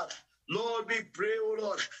Father. Lord, we pray, oh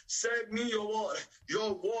Lord, send me your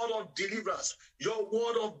word of deliverance, your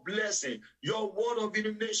word of blessing, your word of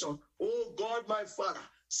illumination. Oh God, my Father,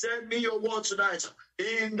 send me your word tonight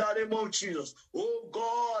in the name of Jesus. Oh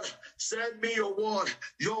God, send me your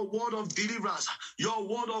word of deliverance, your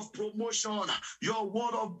word of promotion, your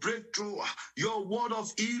word of breakthrough, your word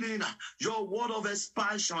of healing, your word of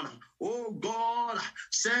expansion. Oh God,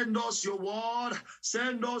 send us your word,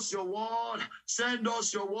 send us your word, send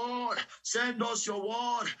us your word, send us your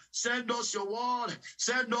word, send us your word,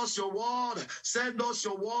 send us your word, send us your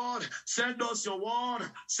word, send us your word,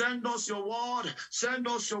 send us your word, send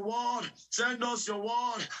us your word, send us your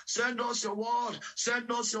word, send us your word,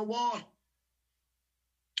 send us your word.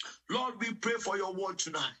 Lord, we pray for your word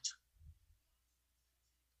tonight.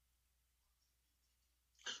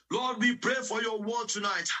 Lord, we pray for your word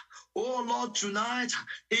tonight. Oh Lord, tonight,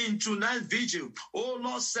 in tonight's vigil, oh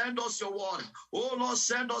Lord, send us your word. Oh Lord,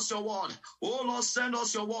 send us your word. Oh Lord, send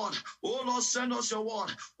us your word. Oh Lord, send us your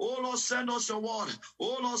word. Oh Lord, send us your word.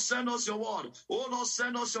 Oh Lord, send us your word. Oh Lord,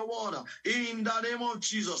 send us your word. In the name of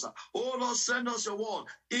Jesus. Oh Lord, send us your word.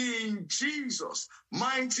 In Jesus'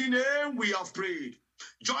 mighty name we have prayed.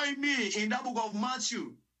 Join me in that book of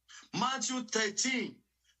Matthew. Matthew 13,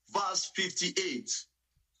 verse 58.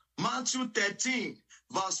 Matthew 13,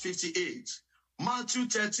 verse 58. Matthew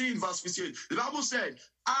 13, verse 58. The Bible said,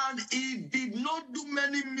 and he did not do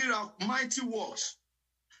many mighty works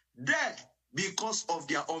there because of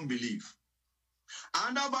their unbelief.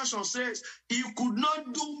 Another version says, he could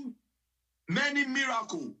not do many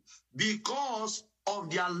miracles because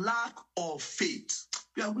of their lack of faith.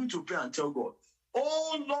 We are going to pray and tell God,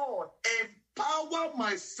 oh Lord, empower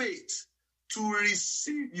my faith to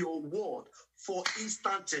receive your word for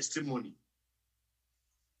instant testimony.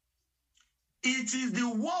 It is the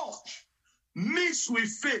word mixed with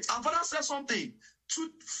faith. Our father said something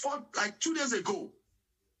 2 days ago.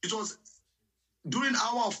 It was during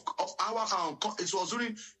it was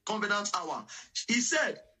during covenant hour. He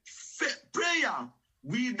said, prayer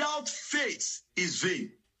without faith is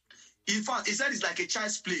vain. In fact, he said it's like a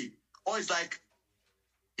child's play, or it's like,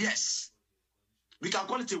 yes, we can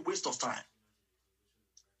call it a waste of time.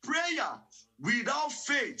 Prayer without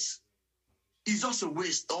faith is just a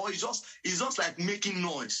waste, or it's just like making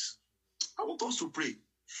noise. I want us to pray.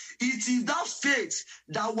 It is that faith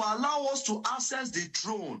that will allow us to access the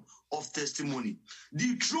throne of testimony,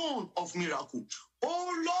 the throne of miracle.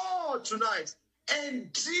 Oh Lord, tonight,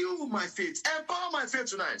 endue my faith, empower my faith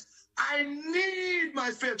tonight. I need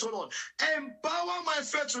my faith, oh Lord. Empower my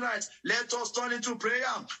faith tonight. Let us turn into prayer.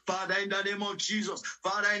 Father, in the name of Jesus.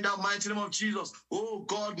 Father, in the mighty name of Jesus. Oh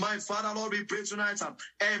God, my Father, Lord, we pray tonight.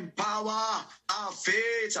 Empower our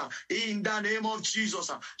faith in the name of Jesus.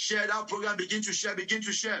 Share that program. Begin to share. Begin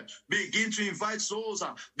to share. Begin to invite souls.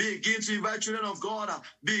 Begin to invite children of God.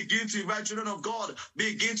 Begin to invite children of God.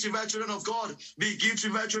 Begin to invite children of God. Begin to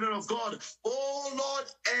invite children of God. Oh Lord,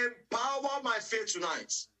 empower my faith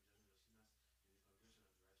tonight.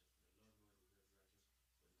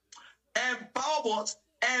 Empower what?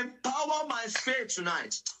 Empower my faith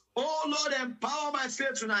tonight. Oh Lord, empower my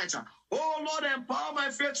faith tonight. Oh Lord, empower my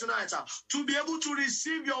faith tonight to be able to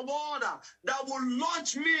receive your word that will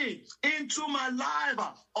launch me into my life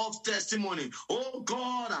of testimony. Oh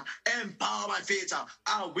God, empower my faith.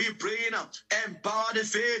 Are we praying? Empower the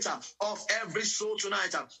faith of every soul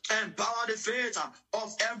tonight. Empower the faith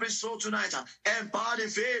of every soul tonight. Empower the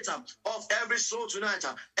faith of every soul tonight.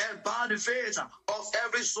 Empower the faith of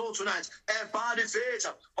every soul tonight. Empower the faith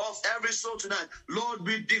of every soul tonight. Lord,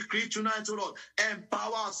 we decree tonight, oh Lord,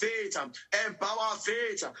 empower faith. Empower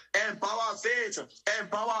faith, empower faith,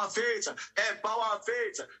 empower faith, empower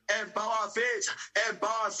faith, empower faith,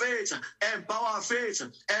 empower faith, empower faith,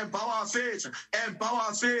 empower faith,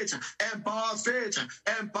 empower faith, empower faith,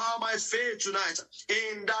 empower my faith tonight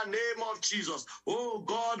in the name of Jesus. Oh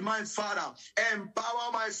God, my Father,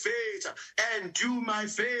 empower my faith, endue my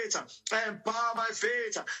faith, empower my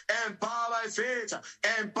faith, empower my faith,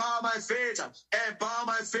 empower my faith, empower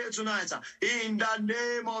my faith tonight in the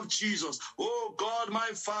name of Jesus. Oh God,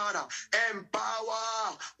 my Father,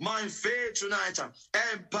 empower my faith tonight.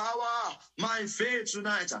 Empower my faith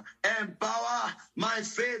tonight. Empower my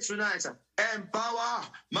faith tonight. Empower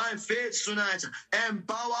my faith tonight.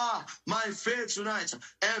 Empower my faith tonight.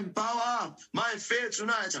 Empower my faith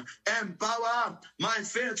tonight. Empower my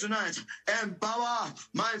faith tonight. Empower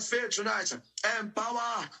my faith tonight.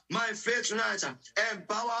 Empower my faith tonight.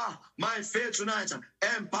 Empower my faith tonight.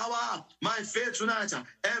 Empower my faith tonight.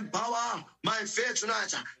 Empower my faith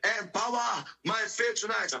tonight. Empower my faith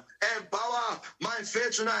tonight. Empower my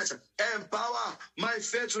faith tonight. Empower my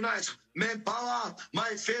faith tonight. Empower my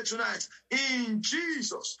faith tonight. In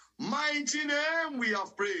Jesus' mighty name we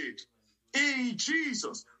have prayed. In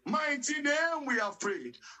Jesus' mighty name we have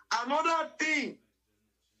prayed. Another thing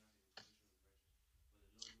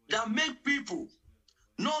that make people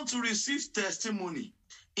not to receive testimony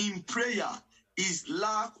in prayer is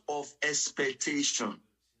lack of expectation.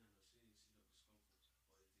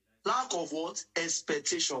 Lack of what?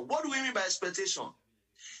 Expectation. What do we mean by expectation?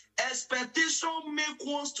 Expectation makes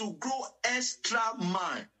us to grow extra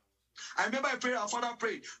mind. I remember I prayed, our Father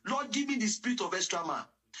prayed, Lord, give me the spirit of extra mile.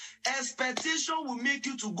 Expectation will make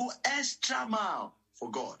you to go extra mile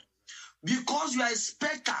for God. Because you are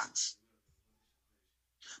expectant.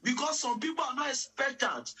 Because some people are not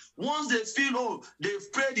expectant. Once they feel, oh,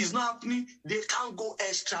 they've prayed, it's not happening, they can't go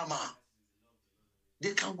extra mile.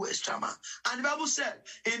 They can't go extra mile. And the Bible said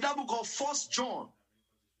in that book of 1 John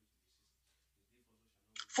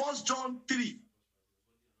 3.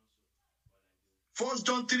 1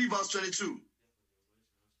 John 3 verse 22.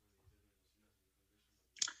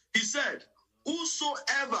 He said,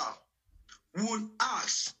 whosoever will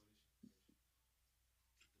ask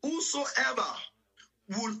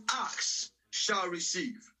shall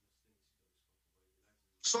receive.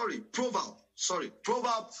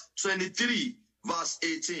 Proverbs 23 verse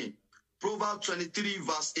 18. Proverbs 23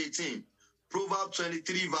 verse 18. Proverbs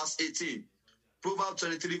 23 verse 18. Proverbs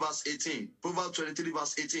 23 verse 18. Proverbs 23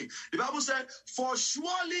 verse 18. The Bible said, for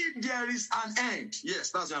surely there is an end. Yes,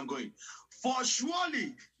 that's where I'm going. For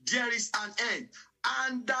surely there is an end,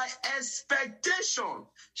 and thy expectation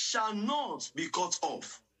shall not be cut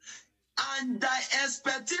off. And thy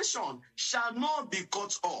expectation shall not be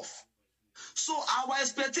cut off. So our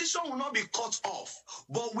expectation will not be cut off,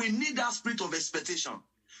 but we need that spirit of expectation.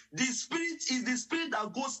 The spirit is the spirit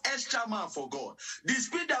that goes extra mile for God. The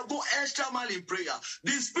spirit that goes extra mile in prayer.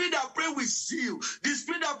 The spirit that pray with zeal. The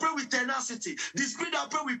spirit that pray with tenacity. The spirit that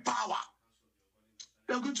pray with power.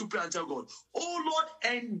 We are going to pray and tell God, oh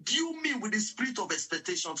Lord, endue me with the spirit of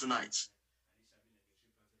expectation tonight.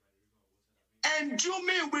 Endue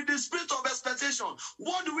me with the spirit of expectation.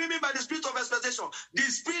 What do we mean by the spirit of expectation? The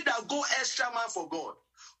spirit that goes extra mile for God.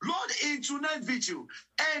 Lord, in tonight's vigil,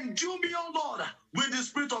 endue me, oh Lord, with the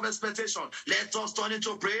spirit of expectation. Let us turn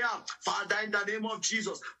into prayer. Father, in the name of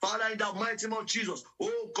Jesus. Father, in the mighty name of Jesus.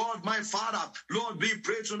 Oh God, my Father, Lord, we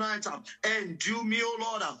pray tonight. Endue me, oh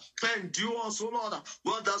Lord. Endue us, oh Lord,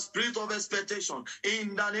 with the spirit of expectation.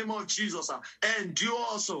 In the name of Jesus. Endue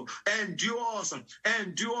us, endue us,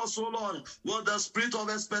 endue us, oh Lord, with the spirit of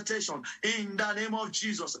expectation. In the name of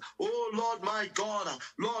Jesus. Oh Lord, my God,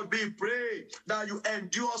 Lord, we pray that you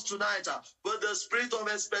endure us tonight with the spirit of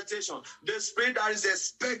expectation, the spirit that is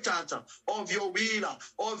expectant of your will,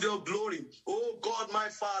 of your glory. Oh God, my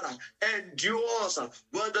Father, endure us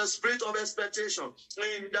with the spirit of expectation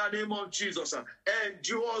in the name of Jesus.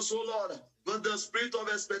 Endure us, oh Lord, with the spirit of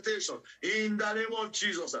expectation in the name of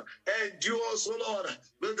Jesus. Endure us, O Lord,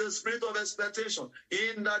 with the spirit of expectation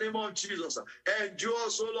in the name of Jesus. Endure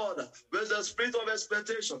us, O Lord, with the spirit of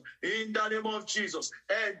expectation in the name of Jesus.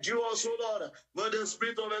 Endure us, O Lord, with the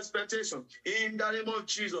spirit of expectation in the name of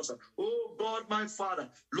Jesus. Oh God, my Father,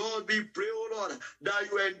 Lord, we pray, O Lord, that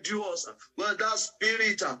you endure us with that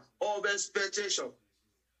spirit of expectation,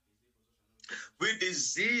 with the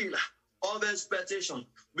zeal of expectation,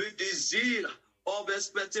 with the zeal of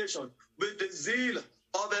expectation, with the zeal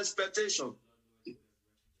of expectation.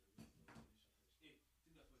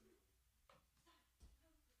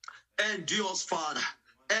 Endure us, Father.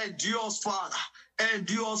 Endure us, Father.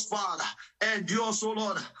 Endure us, Father. Endure us, O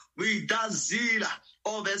Lord, with that zeal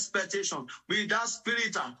of expectation, with that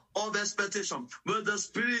spirit of expectation, with the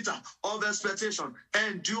spirit of expectation.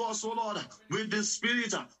 Endure us, O Lord, with the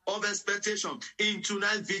spirit of expectation in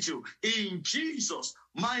tonight's vigil. In Jesus'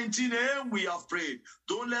 mighty name we have prayed.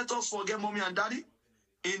 Don't let us forget, Mommy and Daddy.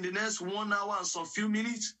 In the next 1 hour and some few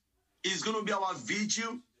minutes, it's going to be our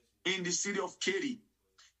vigil in the city of Katy.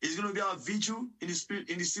 It's going to be our vigil in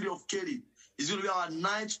the city of Katy. It's going to be our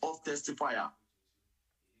night of testifier.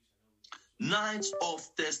 Night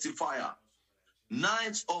of testifier.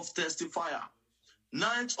 Night of testifier.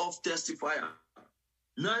 Night of testifier.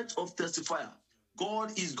 Night of testifier.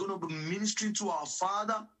 God is going to be ministering to our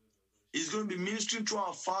Father He's going to be ministering to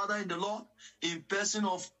our Father in the Lord in person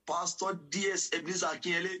of Pastor D.S. Ebenezer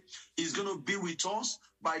Akinyele. He's going to be with us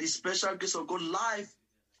by the special grace of God live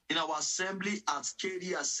in our assembly at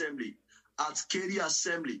KD Assembly. At KD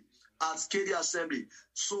Assembly. At KD Assembly.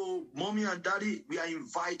 So, mommy and daddy, we are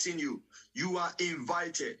inviting you. You are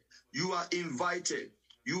invited. You are invited.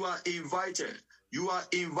 You are invited. You are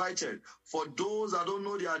invited. For those that don't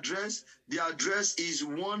know the address is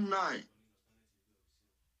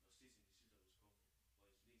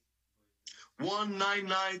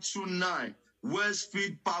 19929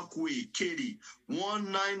 Westfield Parkway, Katy.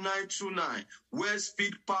 19929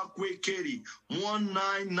 Westfield Parkway, Katy.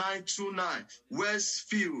 19929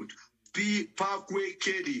 Westfield Parkway,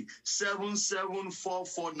 Katy.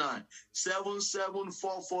 77449.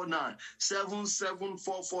 77449.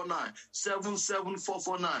 77449.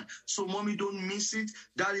 77449. So, mommy, don't miss it.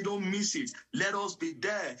 Daddy, don't miss it. Let us be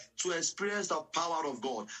there to experience the power of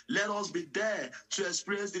God. Let us be there to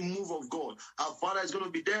experience the move of God. Our Father is going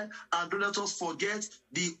to be there, and don't let us forget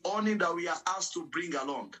the honor that we are asked to bring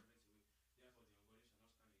along.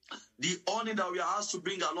 The honor that we are asked to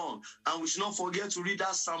bring along. And we should not forget to read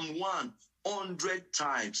that Psalm 100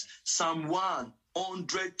 times. Psalm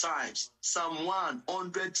 100 times. Psalm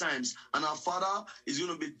 100 times. And our Father is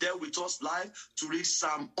going to be there with us live to read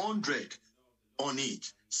Psalm 100 on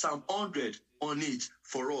it. Psalm 100 on it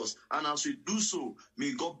for us. And as we do so,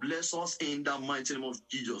 may God bless us in the mighty name of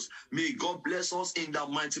Jesus. May God bless us in the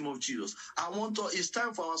mighty name of Jesus. It's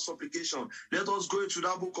time for our supplication. Let us go into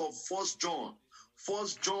that book of 1 John. 1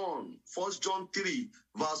 John 3,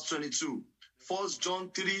 verse 22. 1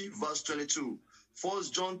 John 3, verse 22. 1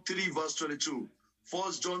 John 3, verse 22.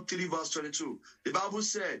 1 John 3, verse 22. The Bible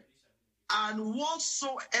said, and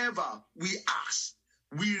whatsoever we ask,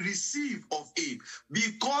 we receive of him,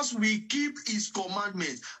 because we keep his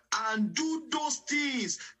commandments and do those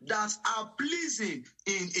things that are pleasing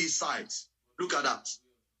in his sight. Look at that.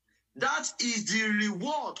 That is the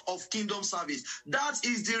reward of kingdom service. That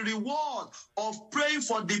is the reward of praying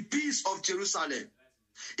for the peace of Jerusalem.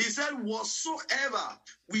 He said, whatsoever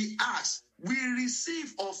we ask, we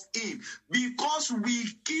receive of him, because we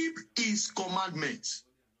keep his commandments.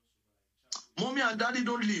 Mommy and daddy,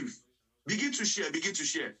 don't leave. Begin to share, begin to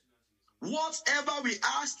share. Whatever we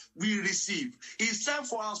ask, we receive. It's time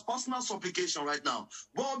for our personal supplication right now.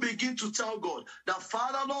 But begin to tell God that,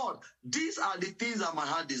 Father, Lord, these are the things that my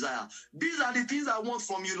heart desire. These are the things I want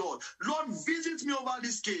from you, Lord. Lord, visit me over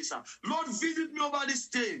this case. Lord, visit me over this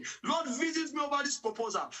thing. Lord, visit me over this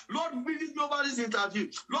proposal. Lord, visit me over this interview.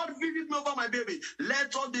 Lord, visit me over my baby.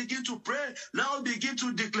 Let us begin to pray. Let us begin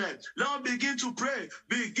to declare. Let us begin to pray.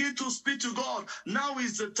 Begin to speak to God. Now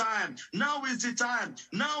is the time. Now is the time.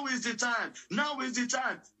 Now is the time. Now is the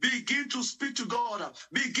time. Begin to speak to God.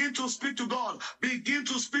 Begin to speak to God. Begin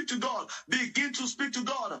to speak to God. Begin to speak to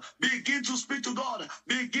God. Begin to speak to God.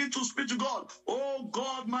 Begin to speak to God. Oh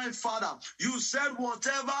God, my Father, you said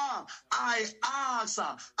whatever I ask,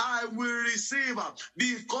 I will receive,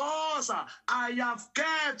 because I have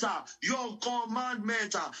kept your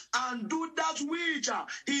commandment and do that which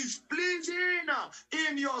is pleasing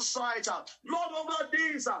in your sight. Lord, over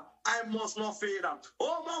this, I must not fail.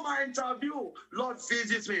 Over my interview, Lord,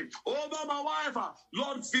 visit me. Over my wife,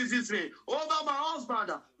 Lord, visit me. Over my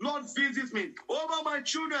husband, Lord, visit me. Over my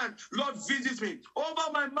children, Lord, visit me.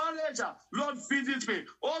 Over my marriage, Lord, visit me.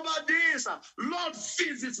 Over this, Lord,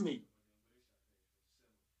 visit me.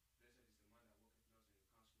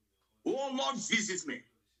 Oh, Lord, visit me.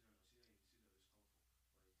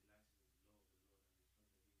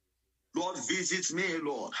 Lord, visit me,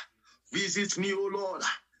 Lord. Visit me, O Lord.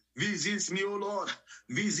 Visit me, O Lord.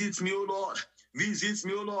 Visit me, O Lord. Visit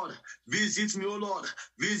me, O Lord. Visit me, O Lord.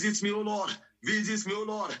 Visit me, O Lord. Visit me, O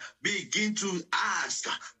Lord. Begin to ask.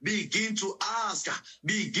 Begin to ask.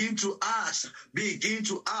 Begin to ask. Begin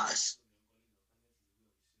to ask.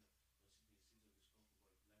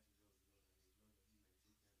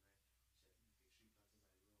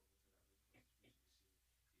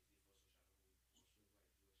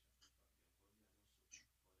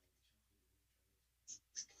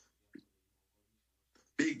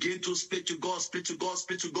 Begin to speak to God, speak to God,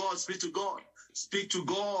 speak to God, speak to God. Speak to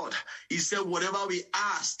God. He said, whatever we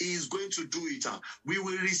ask, he is going to do it. We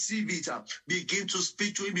will receive it. Begin to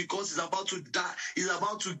speak to him, because he's about to die. He's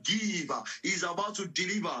about to give. He's about to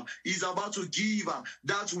deliver. He's about to give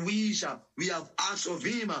that which we have asked of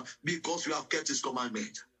him, because we have kept his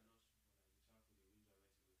commandment.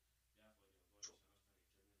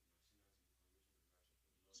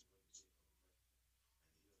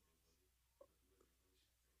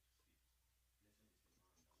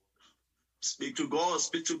 Speak to God,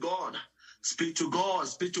 speak to God. Speak to God.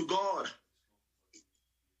 Speak to God.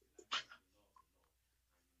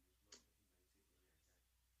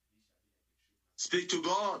 Speak to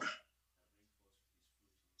God.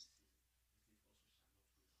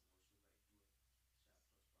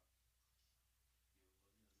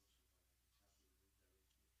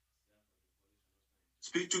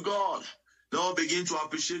 Speak to God. Lord, begin to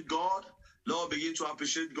appreciate God. Lord, begin to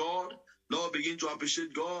appreciate God. Lord, begin to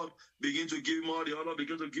appreciate God. Begin to give him all the honor.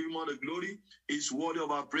 Begin to give him all the glory. He's worthy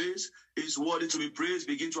of our praise. He's worthy to be praised.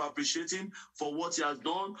 Begin to appreciate him for what he has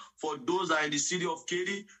done. For those that are in the city of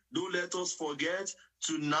Katy, don't let us forget,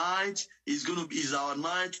 tonight is our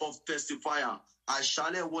night of testifier.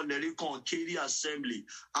 Àṣálẹ́ wọlé rí kan Katy Assembly.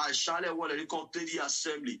 Àṣálẹ́ wọlé rí kan Katy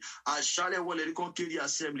Assembly. Àṣálẹ́ wọlé rí kan Katy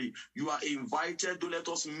Assembly. You are invited. Don't let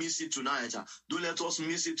us miss it tonight. Don't let us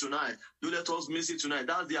miss it tonight. Don't let us miss it tonight.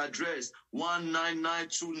 That's the address,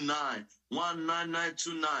 19929.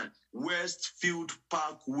 19929 Westfield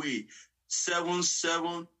Parkway,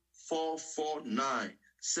 77449.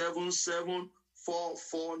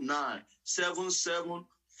 77449.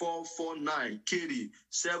 77449. Katy,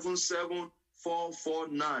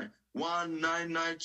 77449. 199